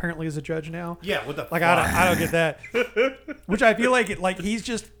Harvey apparently is a judge now. Yeah, what the Like fuck? I don't get that. Which I feel like he's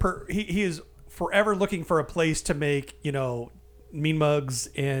just he is forever looking for a place to make, mean mugs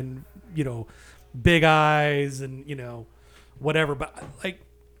and, big eyes and, whatever. But like,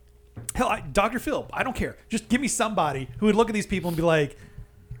 hell, Dr. Phil, I don't care. Just give me somebody who would look at these people and be like,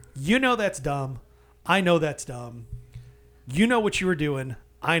 that's dumb. I know that's dumb. You know what you were doing.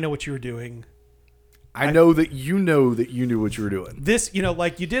 I know what you were doing. I know that you knew what you were doing. This,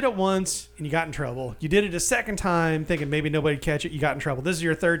 like you did it once and you got in trouble. You did it a second time thinking maybe nobody'd catch it. You got in trouble. This is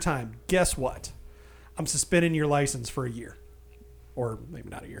your third time. Guess what? I'm suspending your license for a year. Or maybe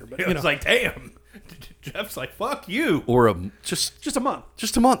not a year, but It was like, damn. Jeff's like, fuck you. or Just a month.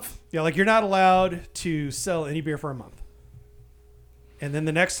 just a month. Yeah, like you're not allowed to sell any beer for a month. And then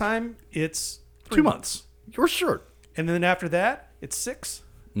the next time, it's 2 months. You're short. And then after that, it's 6.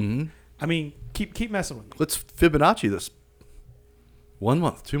 Mm-hmm. I mean, keep messing with me. Let's Fibonacci this. 1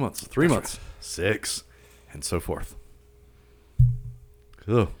 month, 2 months, 3 months, 6, and so forth.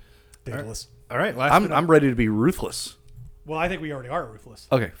 Ugh. Daedalus. All right, I'm ready to be ruthless. Well, I think we already are ruthless.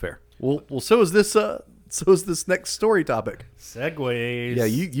 Okay, fair. Well, so is this. So is this next story topic. Segues. Yeah,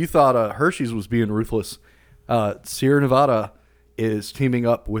 you thought Hershey's was being ruthless. Sierra Nevada is teaming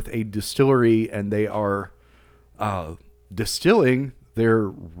up with a distillery, and they are distilling their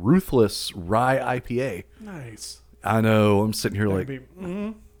ruthless rye IPA. Nice. I know. I'm sitting here like,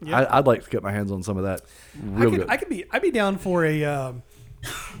 Yep. I'd like to get my hands on some of that. Real good. I'd be down for a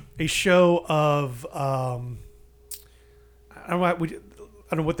show of I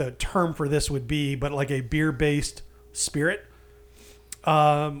don't know what the term for this would be, but like a beer based spirit.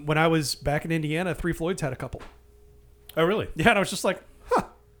 When I was back in Indiana, Three Floyds had a couple. Oh, really? Yeah, and I was just like,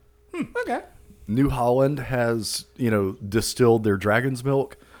 okay. New Holland has, distilled their dragon's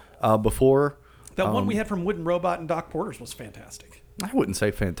milk before. That one we had from Wooden Robot and Doc Porter's was fantastic. I wouldn't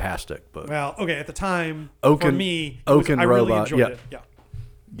say fantastic, but Well, okay, at the time, Oak for and- me, Oak and I really Robot, enjoyed yeah. it. Yeah.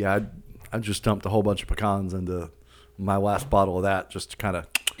 yeah, I just dumped a whole bunch of pecans into my last bottle of that just to kind of.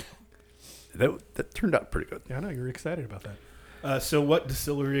 That turned out pretty good. Yeah, I know. You're excited about that. So what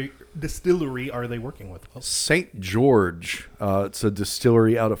distillery are they working with? St. George. It's a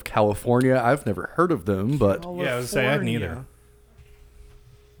distillery out of California. I've never heard of them, but Yeah, I was saying I hadn't either.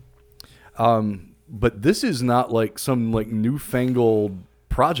 but this is not like some like newfangled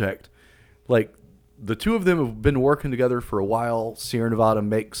project. Like the two of them have been working together for a while. Sierra Nevada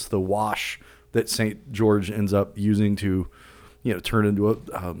makes the wash that St. George ends up using to, turn into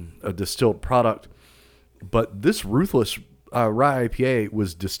a distilled product. But this Ruthless Rye IPA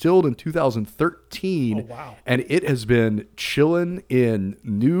was distilled in 2013. Oh, wow. And it has been chilling in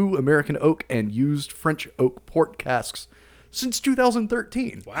new American oak and used French oak port casks since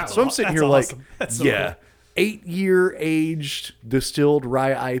 2013. Wow. So I'm sitting That's here awesome. like, That's so yeah, 8-year aged distilled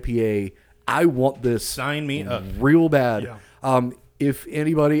rye IPA. I want this Sign me up. real bad. Yeah. If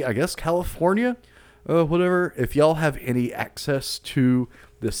anybody, I guess California, whatever, if y'all have any access to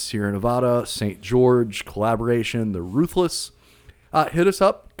this Sierra Nevada, St. George collaboration, the Ruthless, hit us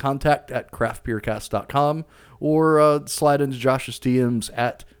up, contact@craftbeercast.com, or slide into Josh's DMs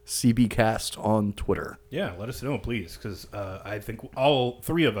at CBcast on Twitter. Yeah, let us know, please, because I think all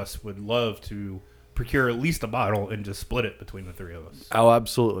three of us would love to procure at least a bottle and just split it between the three of us. Oh,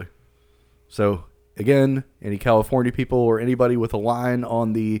 absolutely. So, again, any California people or anybody with a line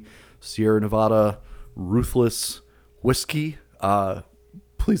on the Sierra Nevada Ruthless whiskey,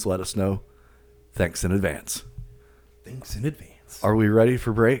 please let us know. Thanks in advance. Thanks in advance. Are we ready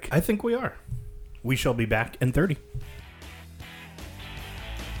for break? I think we are. We shall be back in 30.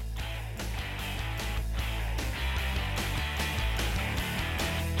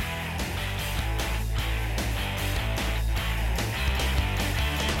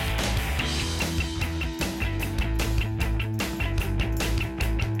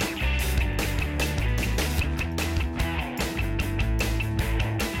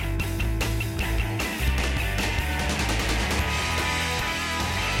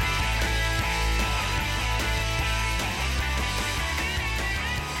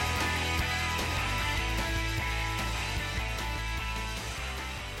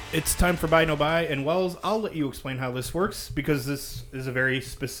 It's time for Buy No Buy, and Wells, I'll let you explain how this works because this is a very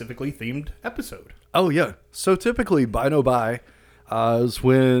specifically themed episode. Oh, yeah. So typically, Buy No Buy is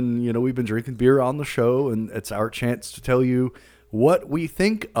when, we've been drinking beer on the show, and it's our chance to tell you what we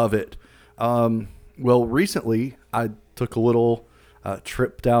think of it. Well, recently, I took a little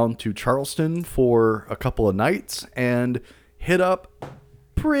trip down to Charleston for a couple of nights and hit up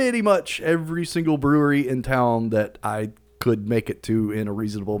pretty much every single brewery in town that I could make it to in a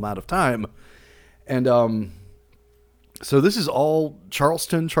reasonable amount of time. And so this is all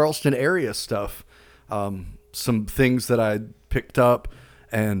Charleston area stuff. Some things that I picked up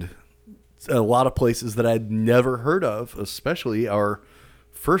and a lot of places that I'd never heard of, especially our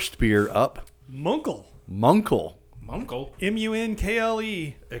first beer up, Munkle. Munkle. Munkle.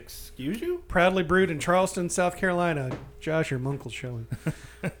 Excuse you? Proudly brewed in Charleston, South Carolina. Josh, your Munkle's showing.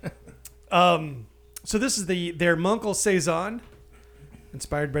 So this is their Munkle Saison,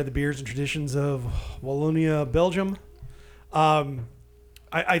 inspired by the beers and traditions of Wallonia, Belgium.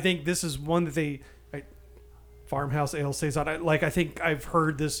 I think this is one that Farmhouse Ale Saison. I think I've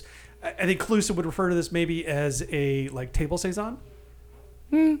heard this. I think Calusa would refer to this maybe as a table Saison.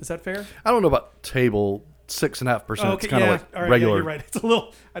 Is that fair? I don't know about table 6.5%. It's kind of like all right, regular. Yeah, you're right. It's a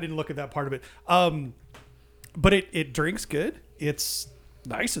little. I didn't look at that part of it. But it drinks good. It's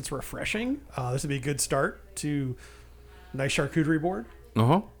nice. It's refreshing. This would be a good start to nice charcuterie board.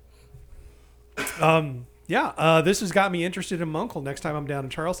 Yeah. This has got me interested in Munkle next time I'm down in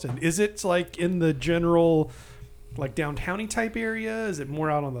Charleston. Is it like in the general, like downtowny type area? Is it more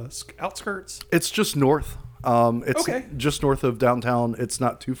out on the outskirts? It's just north. It's Okay. just north of downtown. It's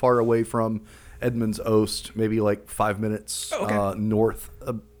not too far away from Edmonds Oast, maybe like 5 minutes north,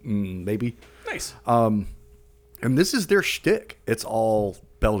 maybe. Nice. And this is their shtick. It's all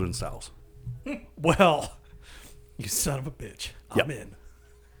Belgian styles. Well, you son of a bitch. I'm in.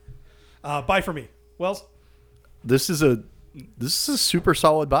 Buy for me. Wells? This is a super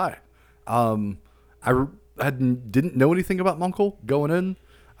solid buy. Didn't know anything about Munkle going in.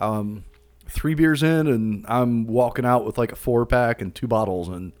 3 beers in, and I'm walking out with like a 4-pack and 2 bottles,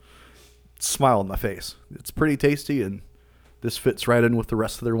 and smile on my face. It's pretty tasty, and this fits right in with the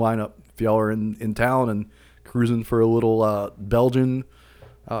rest of their lineup. If y'all are in town and cruising for a little Belgian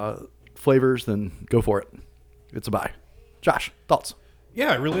flavors, then go for it. It's a buy. Josh, thoughts?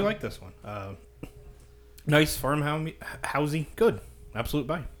 Yeah, I really like this one. Nice farmhousey. Good. Absolute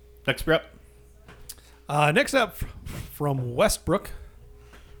buy. Next beer up. Next up from Westbrook.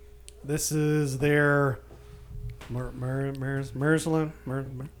 This is their Marcelin. I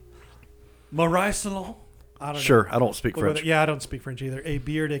don't know. Sure, I don't speak French. Yeah, I don't speak French either. A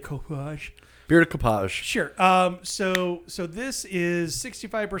bière de copage. Beer de Copage. Sure. So this is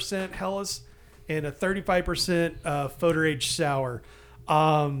 65% Helles and a 35% Photo Age Sour.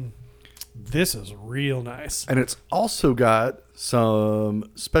 This is real nice. And it's also got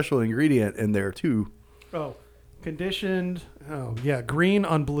some special ingredient in there too. Oh, conditioned. Oh, yeah, green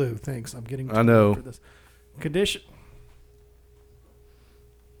on blue. Thanks. I'm getting. I know. For this. Condition.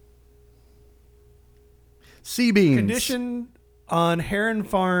 Sea beans. Conditioned on Heron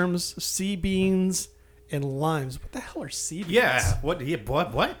Farms, sea beans, and limes. What the hell are sea beans? Yeah. What? Yeah,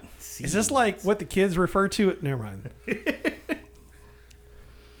 what? Is this like what the kids refer to it? Never mind.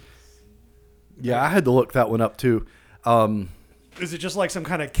 Yeah, I had to look that one up too. Is it just like some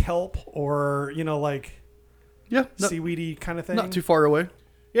kind of kelp or, like seaweedy kind of thing? Not too far away.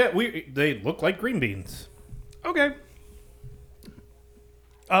 Yeah, they look like green beans. Okay.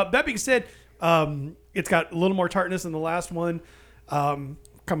 That being said, it's got a little more tartness than the last one. Coming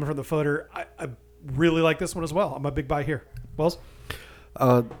from the footer, I really like this one as well. I'm a big buy here. Wells?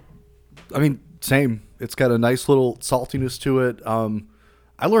 Same. It's got a nice little saltiness to it.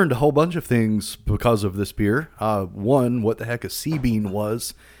 I learned a whole bunch of things because of this beer. 1, what the heck a sea bean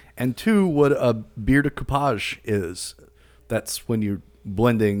was, and 2, what a bière de copage is. That's when you're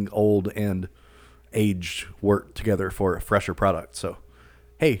blending old and aged wort together for a fresher product. So,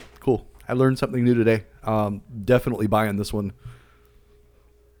 hey, cool. I learned something new today. Definitely buying this one.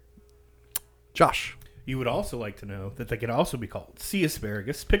 Josh. You would also like to know that they could also be called sea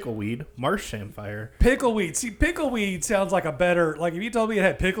asparagus, pickleweed, marsh samphire. Pickleweed. See, pickleweed sounds like a better... Like, if you told me it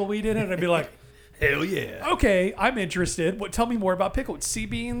had pickleweed in it, I'd be like... Hell yeah. Okay, I'm interested. Tell me more about pickleweed. Sea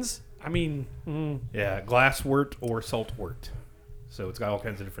beans? Yeah, glasswort or saltwort. So it's got all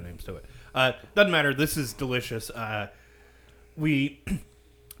kinds of different names to it. Doesn't matter. This is delicious. We...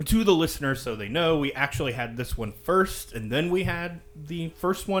 To the listeners, so they know, we actually had this one first, and then we had the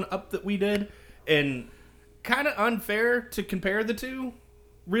first one up that we did. And kind of unfair to compare the two,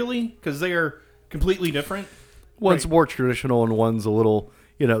 really, because they are completely different. One's more traditional, and one's a little,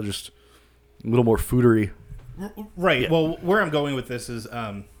 just a little more foodery. Right. Yeah. Well, where I'm going with this is,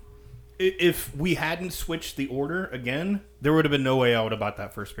 if we hadn't switched the order again, there would have been no way I would have bought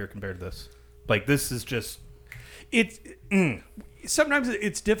that first beer compared to this. Like, this is just... Sometimes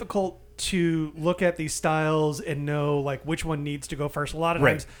it's difficult to look at these styles and know like which one needs to go first. A lot of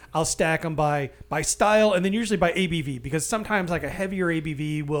times I'll stack them by style and then usually by ABV, because sometimes like a heavier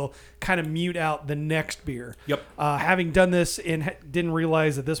ABV will kind of mute out the next beer. Yep. Having done this and didn't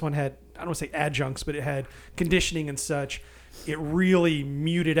realize that this one had, I don't want to say adjuncts, but it had conditioning and such. It really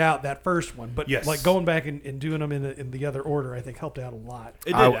muted out that first one. But like going back and doing them in the other order, I think helped out a lot.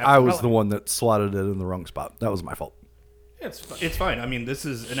 It did. I was the one that slotted it in the wrong spot. That was my fault. It's fine. I mean, this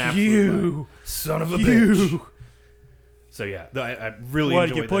is an absolute son of a bitch. So yeah, I really enjoyed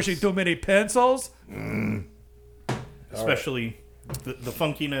this. What, you pushing too many pencils? Especially the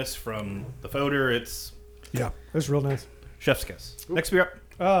funkiness from the fodder. It's real nice. Chef's kiss. Next beer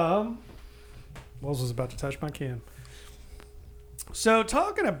up. Wells was about to touch my can. So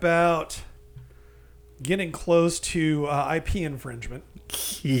talking about getting close to IP infringement.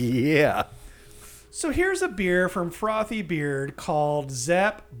 Yeah. So here's a beer from Frothy Beard called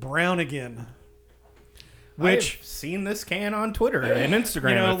Zap Brownigan. Which I've seen this can on Twitter and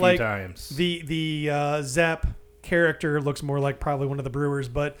Instagram a few times. The Zap character looks more like probably one of the brewers,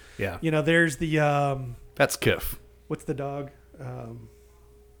 but Yeah. there's the That's Kiff, what's the dog?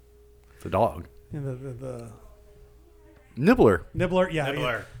 the dog. The Nibbler. Nibbler, yeah.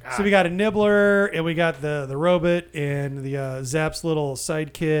 Nibbler. Yeah. So we got a Nibbler, and we got the robot, and the Zap's little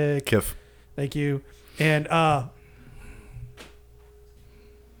sidekick. Kiff. Thank you. And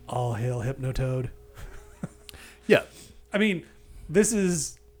all hail Hypnotoad. Yeah. I mean, this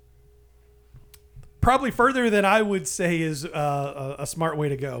is probably further than I would say is a smart way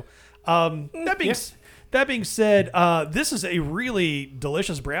to go. That being said, this is a really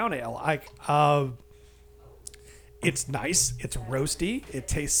delicious brown ale. It's nice. It's roasty. It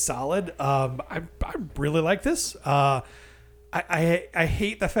tastes solid. I really like this. I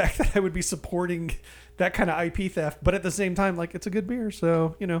hate the fact that I would be supporting that kind of IP theft, but at the same time, like, it's a good beer,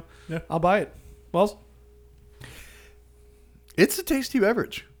 so I'll buy it. Wells? It's a tasty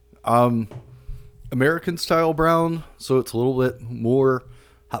beverage. American style brown, so it's a little bit more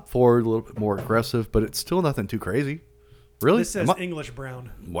hop forward, a little bit more aggressive, but it's still nothing too crazy. Really? This says English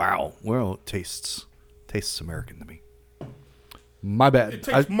brown. Wow. Well, it tastes American to me. My bad. It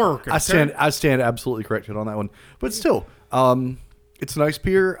tastes American. I stand absolutely corrected on that one. But still, it's a nice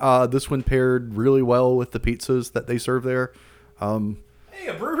beer. This one paired really well with the pizzas that they serve there. Hey,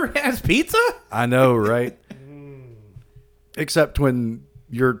 a brewery has pizza? I know, right? Except when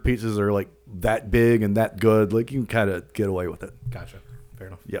your pizzas are like that big and that good, like you can kind of get away with it. Gotcha. Fair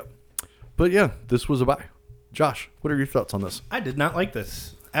enough. Yep. But yeah, this was a buy. Josh, what are your thoughts on this? I did not like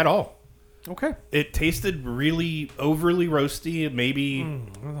this at all. Okay. It tasted really overly roasty. Maybe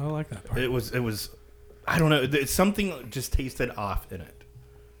I like that part. it was. I don't know. Something just tasted off in it.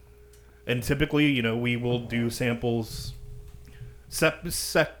 And typically, we will do samples,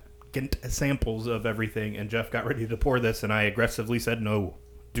 second samples of everything. And Jeff got ready to pour this, and I aggressively said, "No,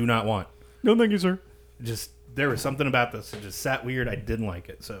 do not want." No, thank you, sir. Just there was something about this. It just sat weird. I didn't like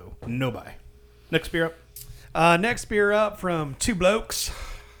it, so no buy. Next beer up. Next beer up from Two Blokes.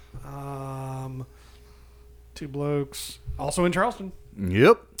 Two Blokes, also in Charleston.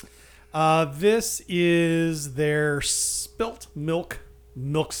 Yep. This is their Spilt Milk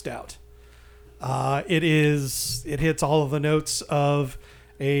Stout. It hits all of the notes of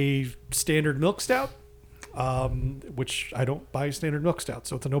a standard milk stout, which I don't buy standard milk stout,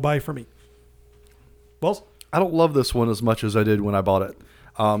 so it's a no buy for me. Wells? I don't love this one as much as I did when I bought it.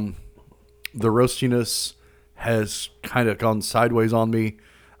 The roastiness has kind of gone sideways on me.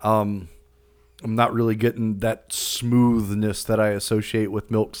 I'm not really getting that smoothness that I associate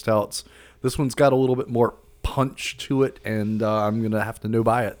with milk stouts. This one's got a little bit more punch to it, and I'm going to have to no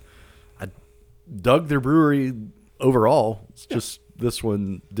buy it. I dug their brewery overall. It's just this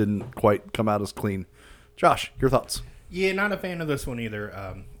one didn't quite come out as clean. Josh, your thoughts? Yeah, not a fan of this one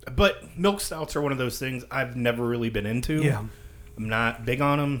either. But milk stouts are one of those things I've never really been into. Yeah. I'm not big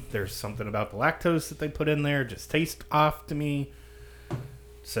on them. There's something about the lactose that they put in there just tastes off to me.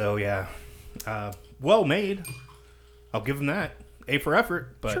 So, yeah. Well made. I'll give them that. A for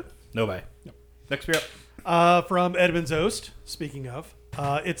effort, but no buy. Yep. Next beer up. From Edmonds Oast, speaking of,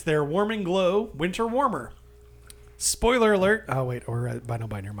 it's their Warming Glow Winter Warmer. Spoiler alert. Oh, wait. Or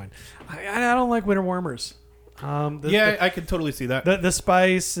never mind. I don't like winter warmers. I could totally see that. The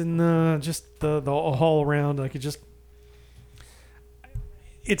spice and just the whole around, like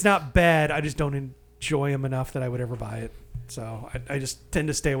it's not bad. I just don't enjoy them enough that I would ever buy it. So I just tend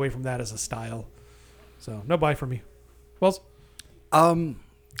to stay away from that as a style. So no buy for me. Wells? I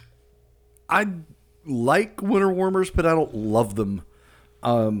like winter warmers, but I don't love them.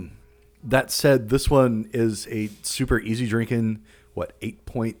 That said, this one is a super easy drinking,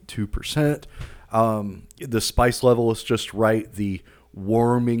 8.2%. The spice level is just right. The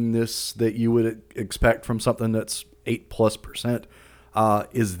warmingness that you would expect from something that's 8+%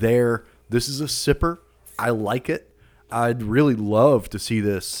 is there. This is a sipper. I like it. I'd really love to see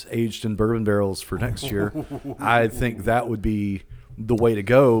this aged in bourbon barrels for next year. I think that would be the way to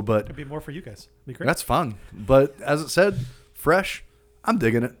go, but It'd be more for you guys. It'd be great. that's fun. But as it said, fresh. I'm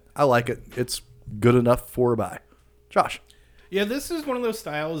digging it. I like it. It's good enough for a buy. Josh. Yeah, this is one of those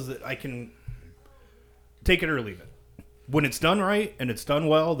styles that I can take it or leave it. When it's done right and it's done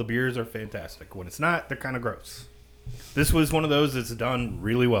well, the beers are fantastic. When it's not, they're kind of gross. This was one of those that's done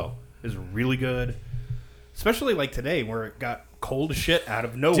really well. It's really good. Especially like today where it got cold as shit out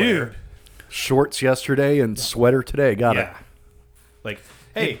of nowhere. Dude. Shorts yesterday and sweater today. Got it. Like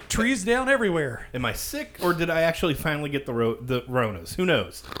Hey, trees down everywhere. am I sick or did I actually finally get the Ronas? Who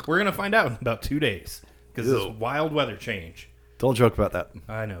knows? We're gonna find out in about 2 days because this wild weather change. Don't joke about that.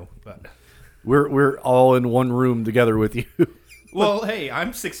 I know, but We're all in one room together with you. well, hey,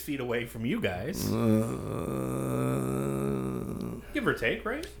 I'm 6 feet away from you guys, give or take,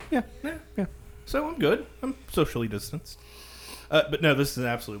 right? Yeah. So I'm good. I'm socially distanced. But no, this is an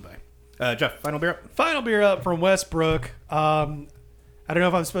absolute buy. Jeff, final beer up. Final beer up from Westbrook. I don't know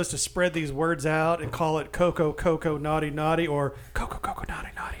if I'm supposed to spread these words out and call it Cocoa, Cocoa, Naughty, Naughty, or Cocoa, Cocoa, Naughty,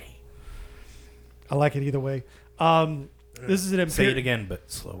 Naughty. I like it either way. This is an Say it again, but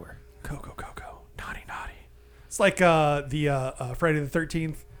slower. Cocoa, Cocoa, Naughty, Naughty. It's like the Friday the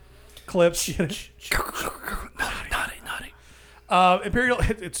 13th clips. Naughty. Imperial,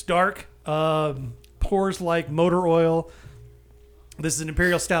 it's dark. Pours like motor oil. This is an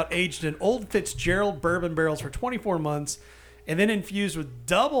Imperial Stout aged in Old Fitzgerald bourbon barrels for 24 months and then infused with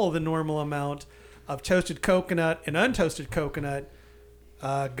double the normal amount of toasted coconut and untoasted coconut,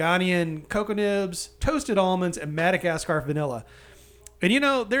 Ghanaian cocoa nibs, toasted almonds, and Madagascar vanilla. And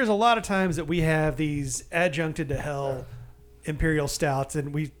there's a lot of times that we have these adjuncted to hell Imperial Stouts,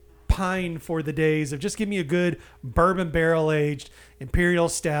 and we pine for the days of just give me a good bourbon barrel aged Imperial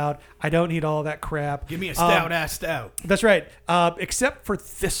Stout. I don't need all that crap. Give me a stout-ass stout. That's right. Except for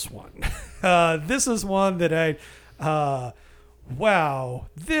this one. This is one that wow,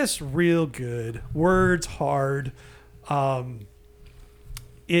 this real good. Words hard.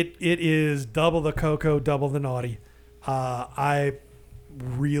 It is double the cocoa, double the naughty. I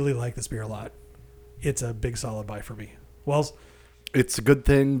really like this beer a lot. It's a big solid buy for me. Wells? It's a good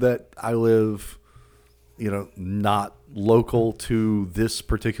thing that I live, not local to this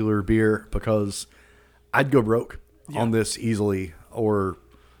particular beer because I'd go broke on this easily or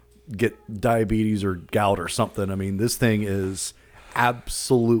get diabetes or gout or something. I mean, this thing is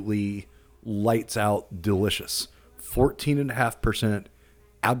absolutely lights out delicious. 14.5%,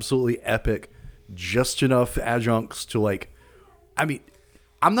 absolutely epic. Just enough adjuncts to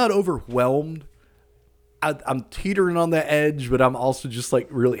I'm not overwhelmed. I'm teetering on the edge, but I'm also just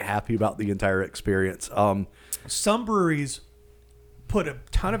really happy about the entire experience. Some breweries put a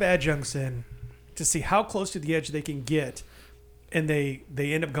ton of adjuncts in to see how close to the edge they can get, and they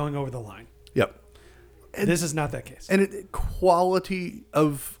end up going over the line. Yep. And this is not that case. And quality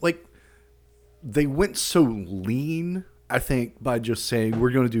of they went so lean, I think, by just saying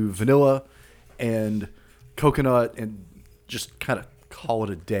we're going to do vanilla and coconut and just kind of call it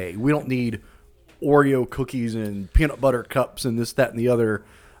a day. We don't need Oreo cookies and peanut butter cups and this, that, and the other.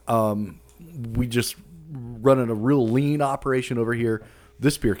 We just running a real lean operation over here.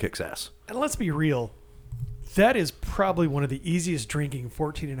 This beer kicks ass. And let's be real. That is probably one of the easiest drinking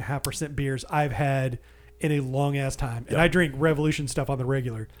 14.5% beers I've had in a long ass time. And I drink Revolution stuff on the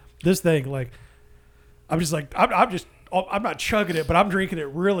regular. This thing, I'm not chugging it, but I'm drinking it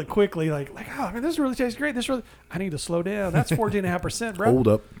really quickly. This really tastes great. I need to slow down. That's 14.5%, bro. Hold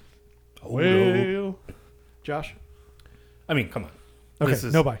up. Well, Josh? I mean, come on. Okay,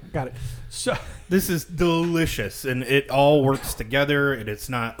 no buy. Got it. So this is delicious, and it all works together, and it's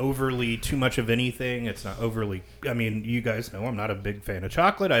not overly too much of anything. It's not overly... I mean, you guys know I'm not a big fan of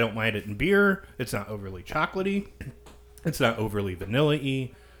chocolate. I don't mind it in beer. It's not overly chocolatey. It's not overly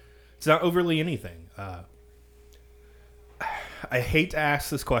vanilla-y. It's not overly anything. I hate to ask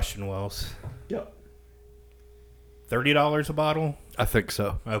this question, Wells. Yep. $30 a bottle? I think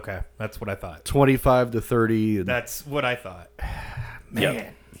so. Okay, that's what I thought. 25 to 30. And That's what I thought.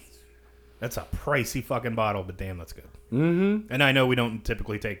 Man, that's a pricey fucking bottle, but damn, that's good. Mm-hmm. And I know we don't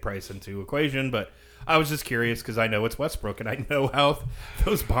typically take price into equation, but I was just curious because I know it's Westbrook, and I know how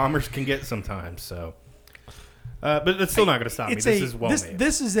those bombers can get sometimes. So, but it's still not going to stop me. This is well made.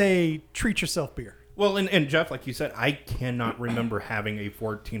 This is a treat yourself beer. Well, and Jeff, like you said, I cannot remember having a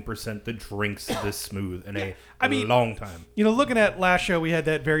 14% that drinks this smooth in a long time. Looking at last show, we had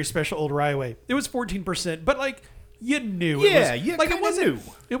that very special Old Rye. It was 14%, but you knew. Yeah,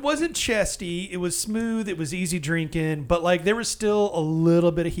 it wasn't chesty. It was smooth. It was easy drinking, but there was still a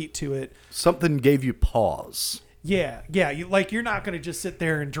little bit of heat to it. Something gave you pause. Yeah. You're not going to just sit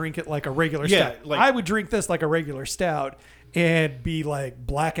there and drink it like a regular stout. I would drink this like a regular stout and be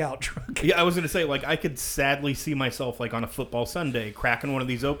blackout drunk. Yeah, I was going to say, I could sadly see myself on a football Sunday cracking one of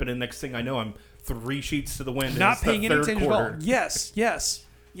these open, and next thing I know, I'm 3 sheets to the wind. Not paying any attention at all. Yes. I'm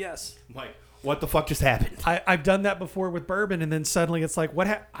like, what the fuck just happened? I've done that before with bourbon, and then suddenly it's like,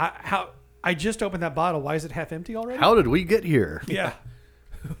 how I just opened that bottle. Why is it half empty already? How did we get here? Yeah.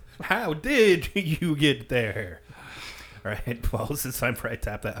 How did you get there? All right. Well, since I'm right,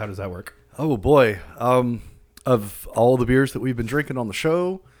 tap that. How does that work? Oh boy. of all the beers that we've been drinking on the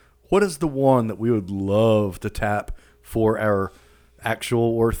show, what is the one that we would love to tap for our actual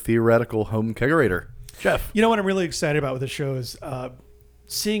or theoretical home kegerator? Jeff. You know what I'm really excited about with the show is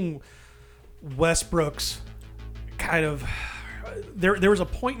seeing Westbrook's kind of. There was a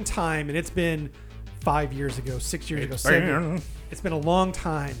point in time, and it's been 5 years ago, 6 years ago, 7. It's been a long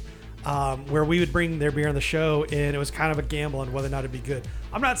time where we would bring their beer on the show, and it was kind of a gamble on whether or not it'd be good.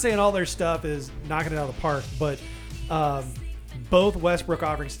 I'm not saying all their stuff is knocking it out of the park, but both Westbrook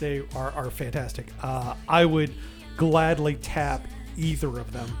offerings today are fantastic. I would gladly tap either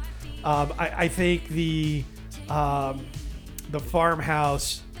of them. I think the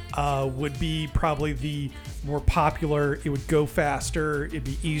farmhouse would be probably the more popular. It would go faster. It'd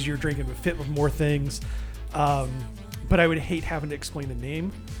be easier drinking. It would fit with more things. But I would hate having to explain the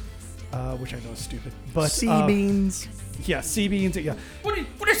name, which I know is stupid. But Sea beans. Yeah, sea beans. Yeah.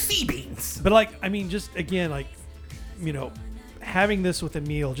 What are sea beans? But like, I mean, just again, like, you know, having this with a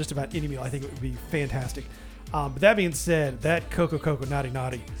meal, just about any meal, I think it would be fantastic. But that being said, that Coco Naughty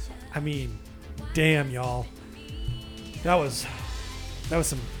Naughty, I mean, damn, y'all, that's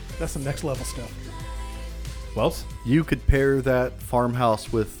some next level stuff. Wells? You could pair that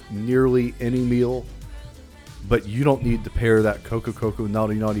farmhouse with nearly any meal, but you don't need to pair that Coco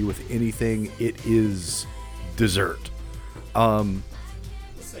Naughty Naughty with anything. It is dessert.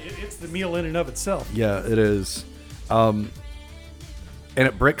 It's the meal in and of itself. Yeah, it is. And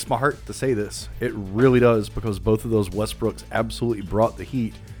it breaks my heart to say this. It really does, because both of those Westbrooks absolutely brought the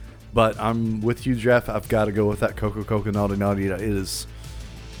heat. But I'm with you, Jeff. I've got to go with that Coco Naughty Naughty. That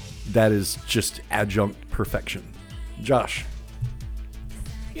is just adjunct perfection. Josh.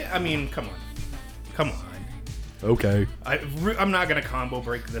 Yeah, I mean, come on. Okay. I'm not gonna combo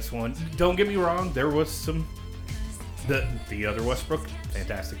break this one. Don't get me wrong. There was the other Westbrook,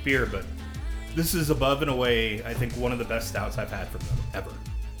 fantastic beer, but this is above and away, I think, one of the best stouts I've had from them ever.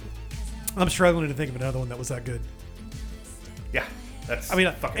 I'm struggling to think of another one that was that good. Yeah, that's. I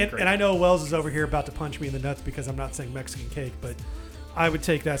mean, fucking crazy. and I know Wells is over here about to punch me in the nuts because I'm not saying Mexican cake, but I would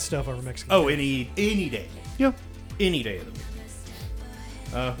take that stuff over Mexican cake. Any day. Yeah. Any day of the week.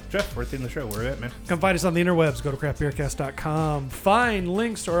 Jeff, we're at the end of the show. Where are you at, man? Come find us on the interwebs. Go to craftbeercast.com. Find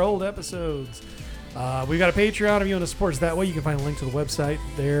links to our old episodes. We've got a Patreon if you want to support us that way. You can find a link to the website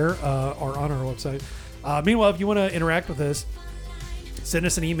there or on our website. Meanwhile, if you want to interact with us, send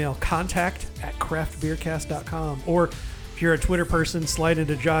us an email, contact@craftbeercast.com. Or if you're a Twitter person, slide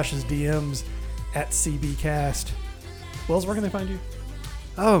into Josh's DMs at CBcast. Wells, where can they find you?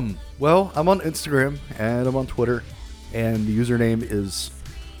 Well, I'm on Instagram and I'm on Twitter, and the username is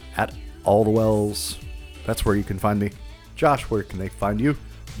 @allthewells. That's where you can find me. Josh, where can they find you?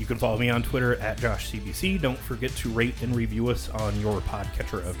 You can follow me on Twitter @JoshCBC. Don't forget to rate and review us on your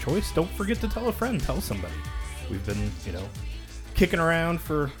podcatcher of choice. Don't forget to tell a friend, tell somebody. We've been, kicking around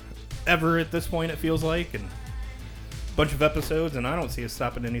for ever at this point, it feels like, and a bunch of episodes, and I don't see us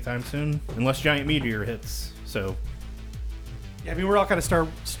stopping anytime soon, unless Giant Meteor hits. So, yeah, I mean, we're all kind of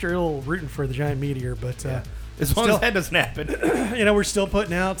still rooting for the Giant Meteor, but as long as that doesn't happen, we're still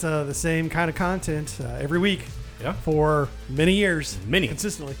putting out the same kind of content every week. Yeah. For many years.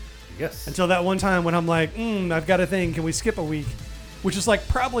 Consistently. Yes. Until that one time when I'm like, I've got a thing. Can we skip a week? Which is like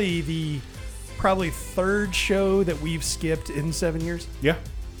probably the third show that we've skipped in 7 years. Yeah.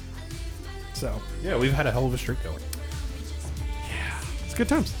 So. Yeah, we've had a hell of a streak going. Yeah. It's good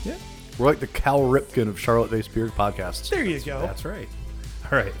times. Yeah. We're like the Cal Ripken of Charlotte-based beer podcasts. There you go. That's right.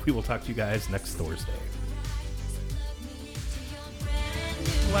 All right. We will talk to you guys next Thursday.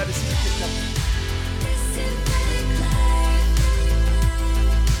 Glad to see you. Listen